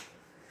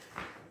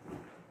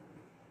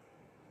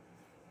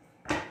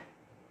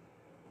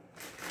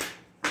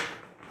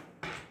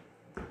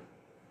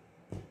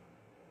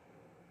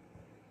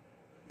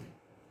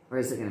 Or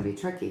is it going to be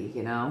tricky,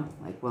 you know?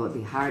 Like, will it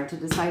be hard to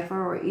decipher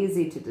or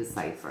easy to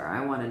decipher?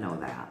 I want to know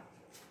that.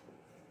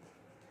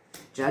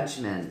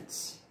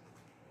 Judgment.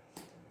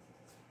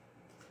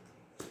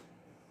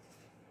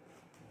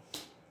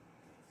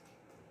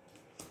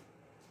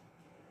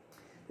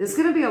 There's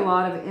going to be a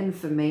lot of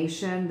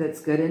information that's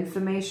good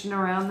information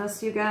around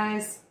this, you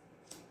guys.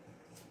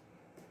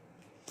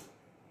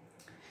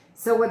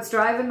 So what's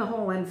driving the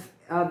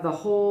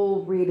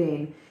whole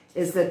reading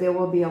is that there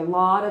will be a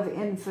lot of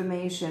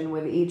information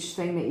with each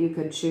thing that you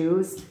could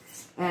choose.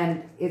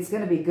 And it's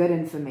going to be good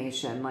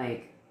information,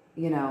 like,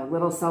 you know,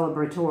 little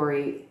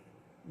celebratory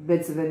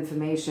bits of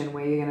information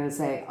where you're going to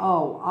say,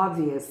 oh,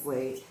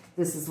 obviously,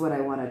 this is what I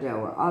want to do.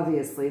 Or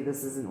obviously,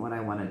 this isn't what I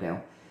want to do.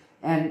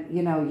 And,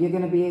 you know, you're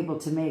going to be able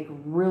to make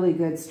really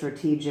good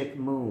strategic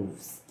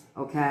moves,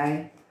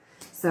 okay?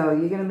 So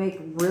you're going to make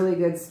really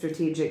good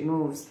strategic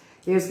moves.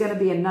 There's going to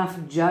be enough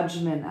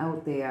judgment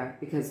out there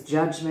because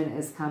judgment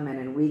is coming,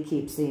 and we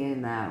keep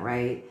seeing that,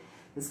 right?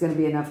 There's going to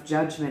be enough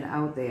judgment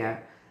out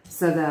there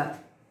so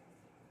that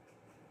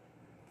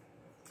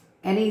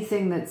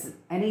anything that's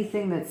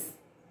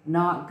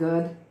not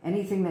good,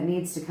 anything that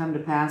needs to come to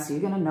pass, you're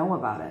going to know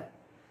about it.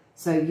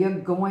 So you're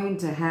going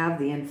to have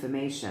the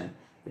information.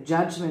 The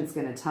judgment's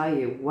going to tell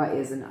you what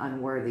is an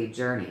unworthy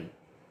journey,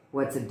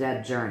 what's a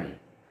dead journey.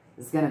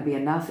 There's going to be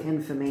enough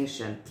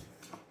information.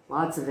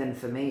 Lots of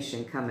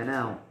information coming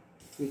out.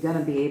 You're going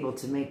to be able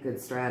to make good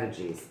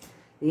strategies.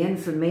 The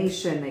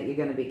information that you're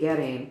going to be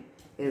getting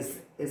is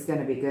going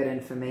to be good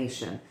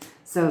information.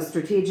 So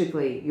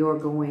strategically, you're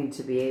going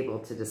to be able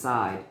to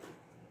decide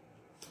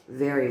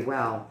very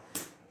well.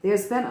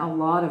 There's been a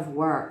lot of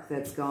work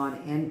that's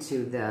gone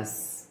into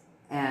this,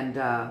 and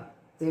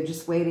they're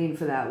just waiting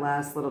for that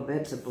last little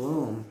bit to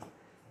bloom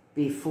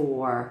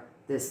before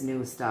this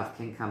new stuff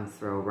can come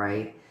through,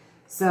 right?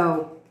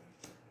 So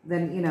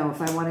then, you know,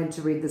 if I wanted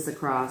to read this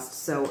across,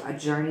 so a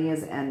journey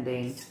is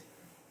ending.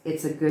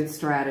 It's a good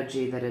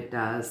strategy that it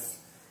does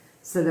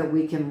so that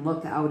we can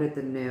look out at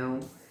the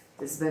new.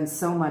 There's been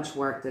so much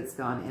work that's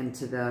gone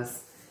into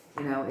this.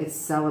 You know, it's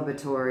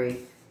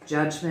celebratory.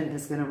 Judgment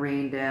is going to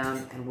rain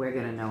down, and we're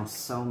going to know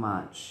so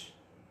much.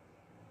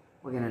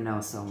 We're going to know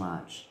so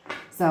much.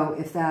 So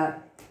if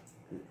that,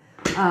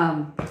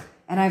 and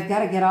I've got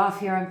to get off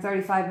here. I'm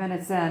 35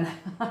 minutes in.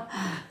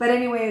 But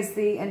anyways,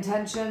 the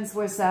intentions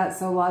were set.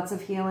 So lots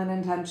of healing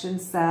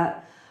intentions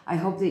set. I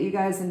hope that you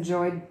guys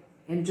enjoyed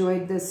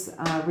this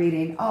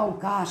reading. Oh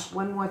gosh,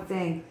 one more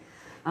thing.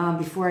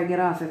 Before I get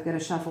off, I've got to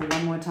shuffle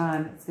one more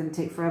time. It's going to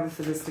take forever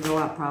for this to go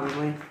up,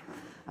 probably.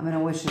 I'm going to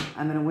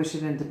wish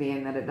it into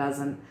being that it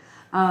doesn't.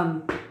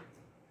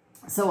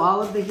 So all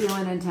of the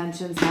healing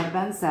intentions have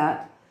been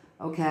set,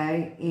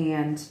 okay?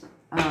 And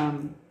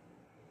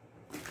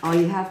all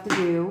you have to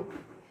do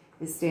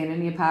is stand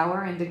in your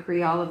power and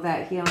decree all of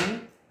that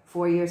healing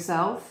for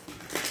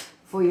yourself,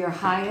 for your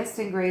highest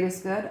and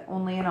greatest good,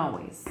 only and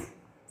always.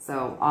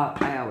 So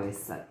I always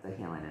set the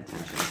healing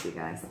intentions, you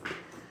guys.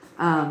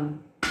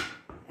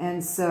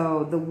 And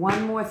so the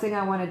one more thing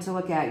I wanted to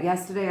look at,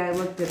 yesterday I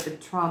looked at the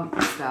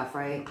Trump stuff,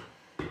 right?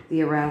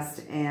 The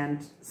arrest,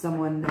 and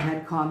someone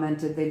had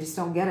commented, they just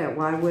don't get it.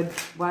 Why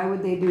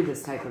would they do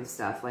this type of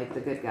stuff, like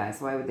the good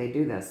guys? Why would they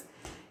do this?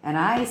 And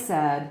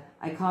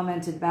I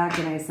commented back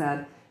and I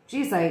said,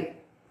 geez, I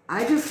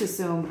just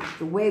assumed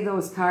the way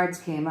those cards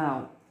came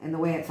out and the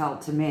way it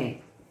felt to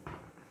me,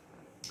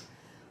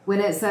 when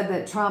it said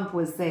that Trump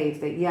was safe,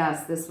 that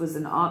yes, this was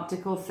an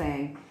optical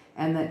thing,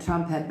 and that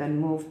Trump had been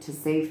moved to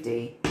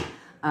safety,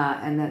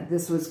 and that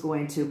this was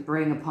going to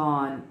bring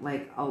upon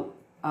like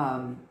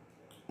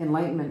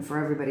enlightenment for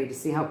everybody to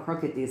see how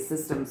crooked these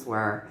systems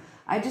were.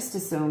 I just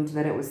assumed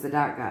that it was the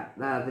dark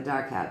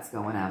hats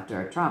going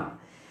after Trump,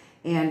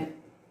 and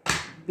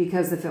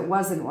because if it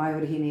wasn't, why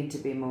would he need to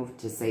be moved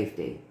to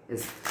safety?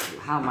 Is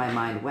how my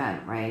mind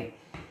went, right?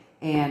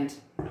 And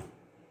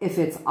if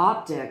it's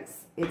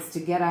optics, it's to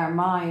get our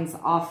minds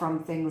off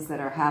from things that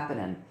are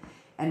happening.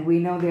 And we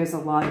know there's a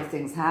lot of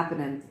things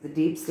happening the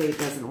deep state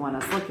doesn't want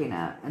us looking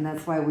at. And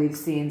that's why we've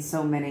seen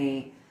so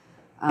many,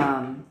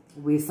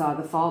 we saw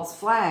the false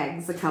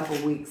flags a couple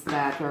weeks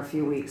back or a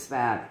few weeks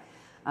back.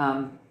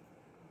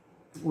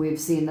 We've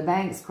seen the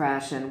banks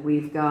crashing.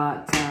 We've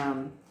got,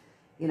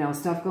 you know,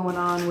 stuff going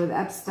on with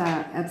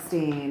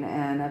Epstein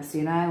and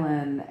Epstein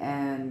Island,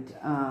 and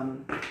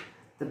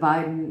the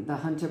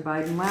Hunter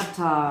Biden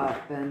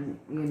laptop, and,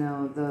 you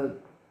know, the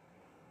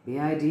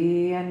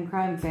BID and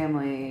crime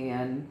family,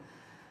 and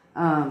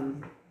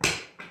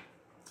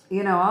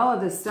you know, all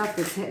of this stuff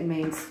that's hitting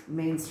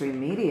mainstream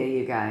media,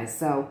 you guys.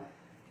 So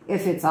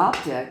if it's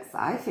optics,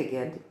 I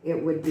figured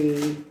it would be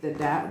the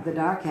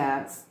dark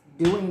hats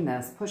doing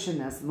this, pushing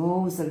this,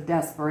 moves of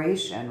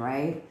desperation,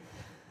 right?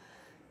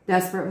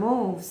 Desperate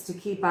moves to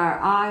keep our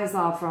eyes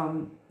off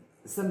from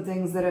some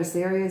things that are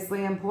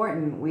seriously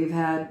important. We've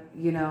had,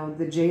 you know,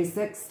 the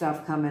J6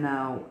 stuff coming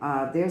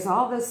out. There's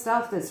all this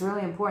stuff that's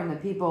really important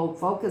that people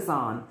focus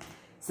on.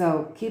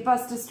 So keep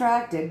us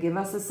distracted, give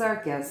us a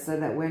circus so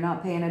that we're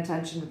not paying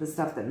attention to the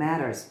stuff that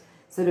matters.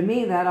 So to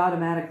me, that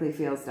automatically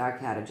feels dark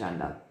hat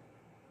agenda.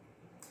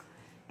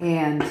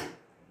 And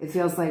it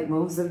feels like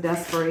moves of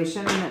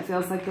desperation, and it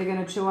feels like they're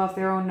going to chew off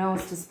their own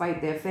nose to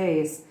spite their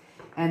face,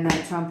 and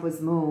that Trump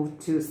was moved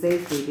to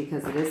safety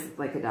because it is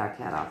like a dark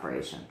hat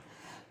operation.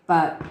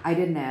 But I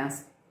didn't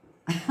ask.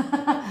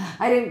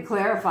 I didn't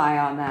clarify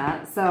on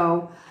that.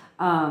 So,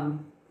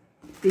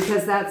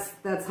 because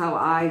that's how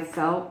I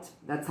felt.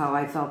 That's how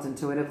I felt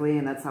intuitively,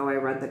 and that's how I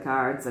read the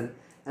cards, and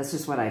that's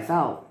just what I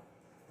felt.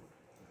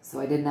 So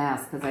I didn't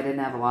ask because I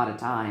didn't have a lot of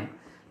time.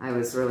 I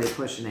was really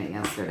pushing it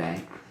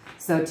yesterday.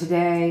 So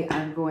today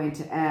I'm going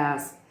to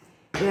ask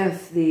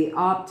if the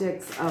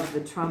optics of the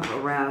Trump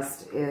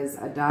arrest is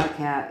a dark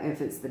hat,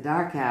 if it's the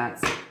dark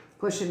hats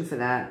pushing for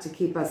that to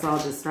keep us all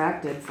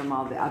distracted from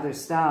all the other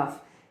stuff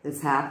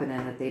that's happening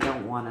that they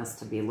don't want us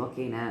to be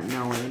looking at,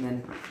 knowing,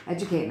 and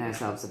educating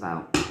ourselves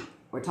about.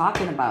 We're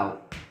talking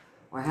about.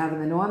 We're having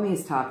the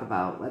normies talk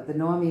about. Let the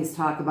normies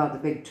talk about the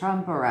big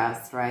Trump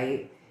arrest,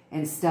 right?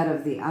 Instead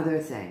of the other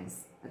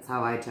things. That's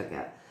how I took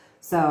it.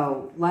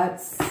 So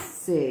let's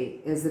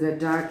see. Is it a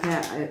dark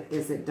hat?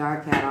 Is it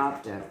dark hat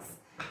optics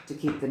to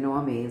keep the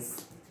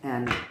normies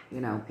and,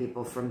 you know,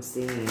 people from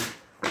seeing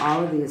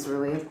all of these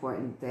really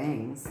important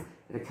things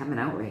that are coming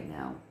out right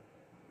now?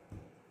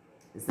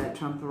 Is that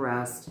Trump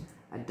arrest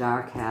a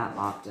dark hat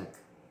optic?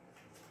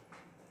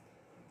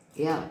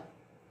 Yeah.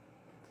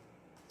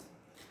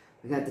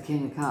 We got the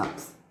King of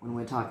Cups when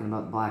we're talking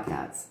about black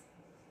hats.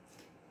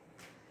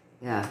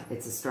 Yeah,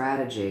 it's a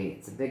strategy.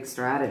 It's a big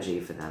strategy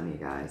for them, you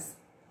guys.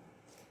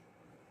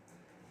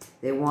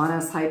 They want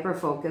us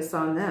hyper-focused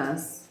on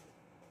this,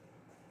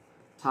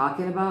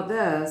 talking about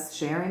this,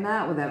 sharing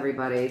that with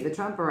everybody, the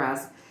Trump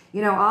arrest.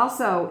 You know,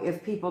 also,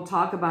 if people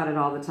talk about it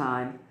all the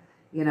time,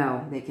 you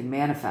know, they can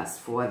manifest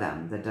for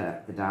them.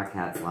 The dark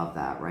hats love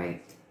that,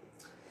 right?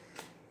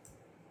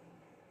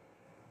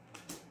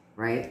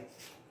 Right?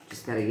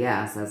 Just got a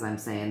yes as I'm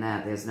saying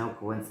that. There's no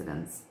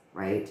coincidence,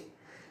 right?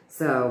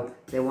 So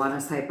they want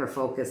us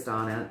hyper-focused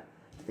on it.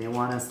 They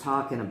want us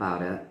talking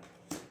about it.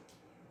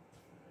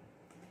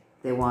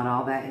 They want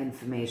all that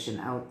information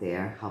out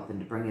there, helping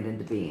to bring it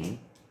into being.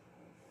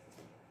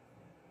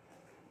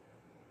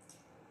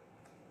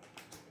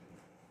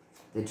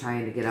 They're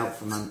trying to get out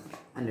from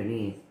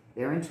underneath.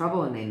 They're in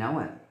trouble and they know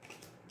it.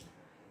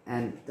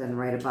 And then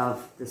right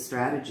above the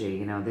strategy,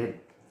 you know, the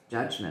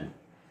judgment.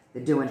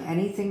 They're doing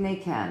anything they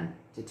can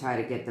to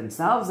try to get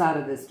themselves out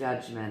of this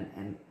judgment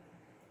and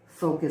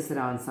focus it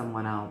on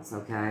someone else,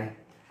 okay?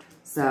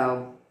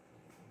 So,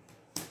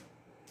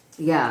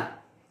 yeah,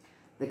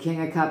 the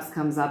King of Cups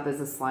comes up as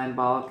a slime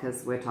ball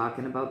because we're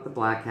talking about the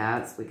black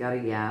hats. We got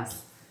a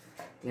yes.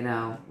 You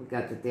know, we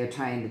got that they're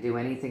trying to do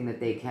anything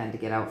that they can to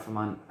get out from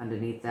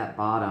underneath that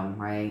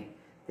bottom, right?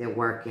 They're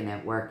working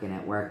it,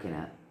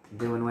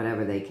 doing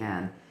whatever they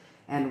can.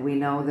 And we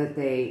know that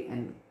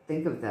and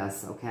think of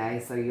this,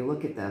 okay? So you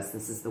look at this.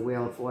 This is the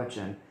Wheel of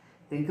Fortune.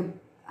 Think of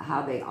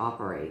how they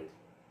operate,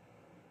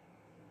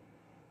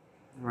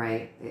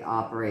 right? They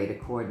operate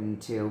according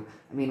to,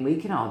 I mean, we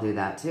can all do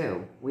that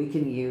too. We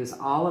can use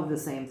all of the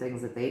same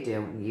things that they do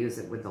and use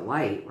it with the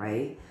light,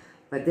 right?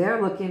 But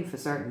they're looking for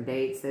certain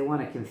dates. They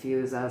want to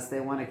confuse us. They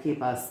want to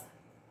keep us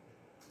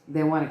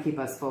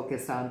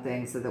focused on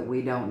things so that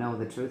we don't know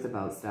the truth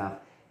about stuff.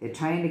 They're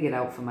trying to get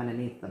out from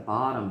underneath the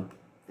bottom.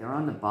 They're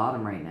on the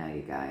bottom right now,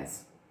 you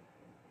guys.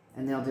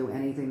 And they'll do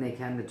anything they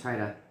can to try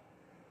to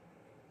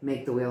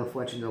make the Wheel of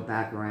Fortune go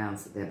back around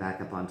so they're back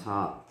up on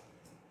top.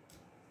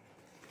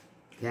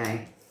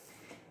 Okay?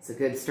 It's a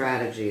good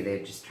strategy.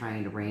 They're just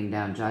trying to rain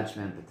down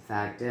judgment, but the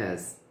fact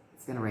is,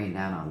 it's going to rain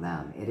down on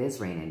them. It is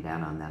raining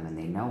down on them, and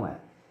they know it.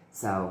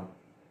 So,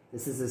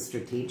 this is a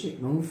strategic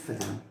move for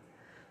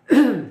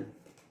them.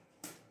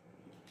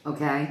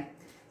 Okay?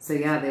 So,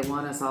 yeah, they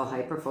want us all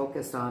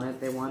hyper-focused on it.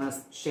 They want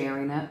us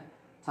sharing it,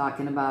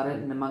 talking about it,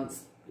 and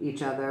amongst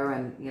each other,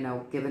 and, you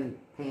know,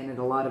 paying it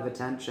a lot of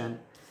attention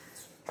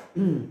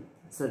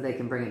so they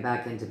can bring it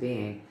back into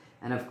being.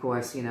 And, of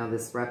course, you know,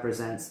 this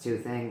represents two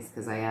things,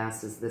 because I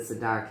asked, is this a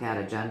dark cat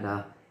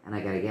agenda? And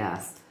I got a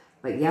yes.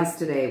 But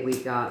yesterday we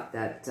got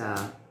that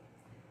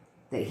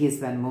that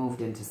he's been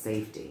moved into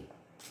safety.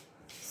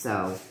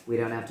 So we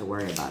don't have to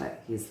worry about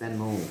it. He's been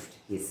moved.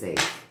 He's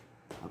safe.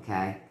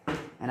 Okay?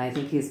 And I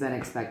think he's been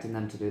expecting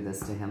them to do this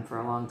to him for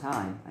a long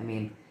time. I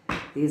mean,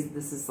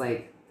 this is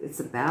like, it's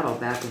a battle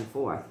back and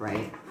forth,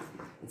 right?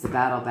 It's a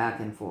battle back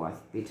and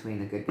forth between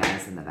the good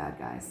guys and the bad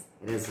guys.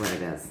 It is what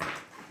it is.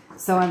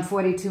 So I'm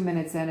 42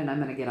 minutes in, and I'm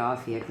going to get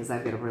off here because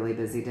I've got a really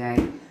busy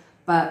day.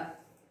 But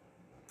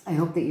I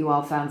hope that you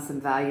all found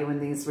some value in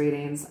these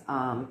readings.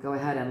 Go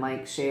ahead and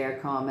like, share,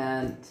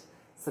 comment,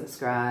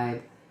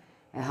 subscribe.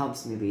 It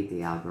helps me beat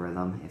the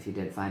algorithm if you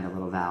did find a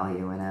little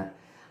value in it.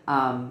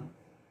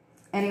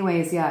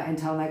 Anyways, yeah,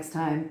 until next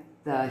time,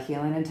 the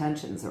healing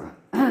intentions are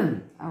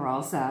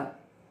all set.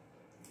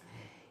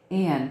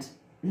 And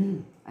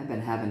I've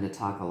been having to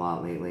talk a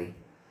lot lately.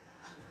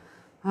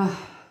 The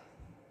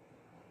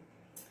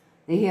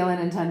healing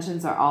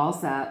intentions are all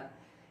set,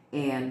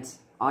 and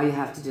all you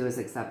have to do is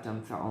accept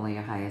them for only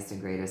your highest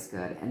and greatest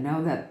good. And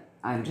know that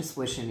I'm just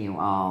wishing you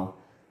all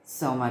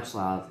so much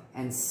love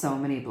and so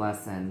many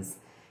blessings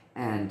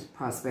and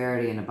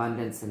prosperity and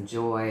abundance and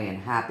joy and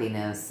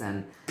happiness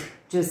and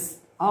just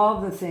all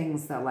the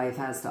things that life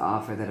has to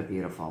offer that are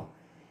beautiful.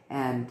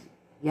 And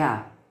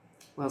yeah,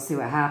 we'll see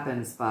what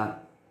happens,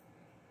 but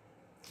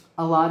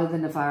a lot of the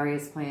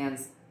nefarious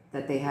plans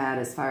that they had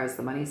as far as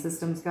the money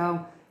systems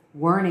go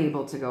weren't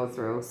able to go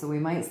through. So we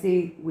might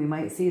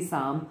see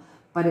some,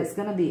 but it's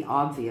going to be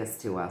obvious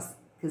to us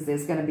because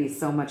there's going to be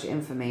so much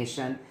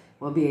information.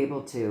 We'll be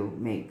able to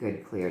make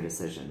good, clear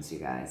decisions, you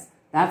guys.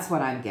 That's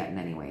what I'm getting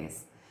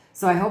anyways.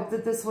 So I hope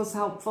that this was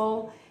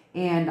helpful,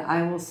 and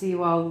I will see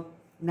you all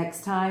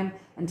next time.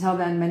 Until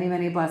then, many,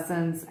 many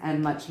blessings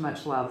and much,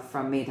 much love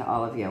from me to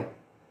all of you.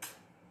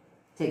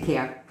 Take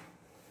care.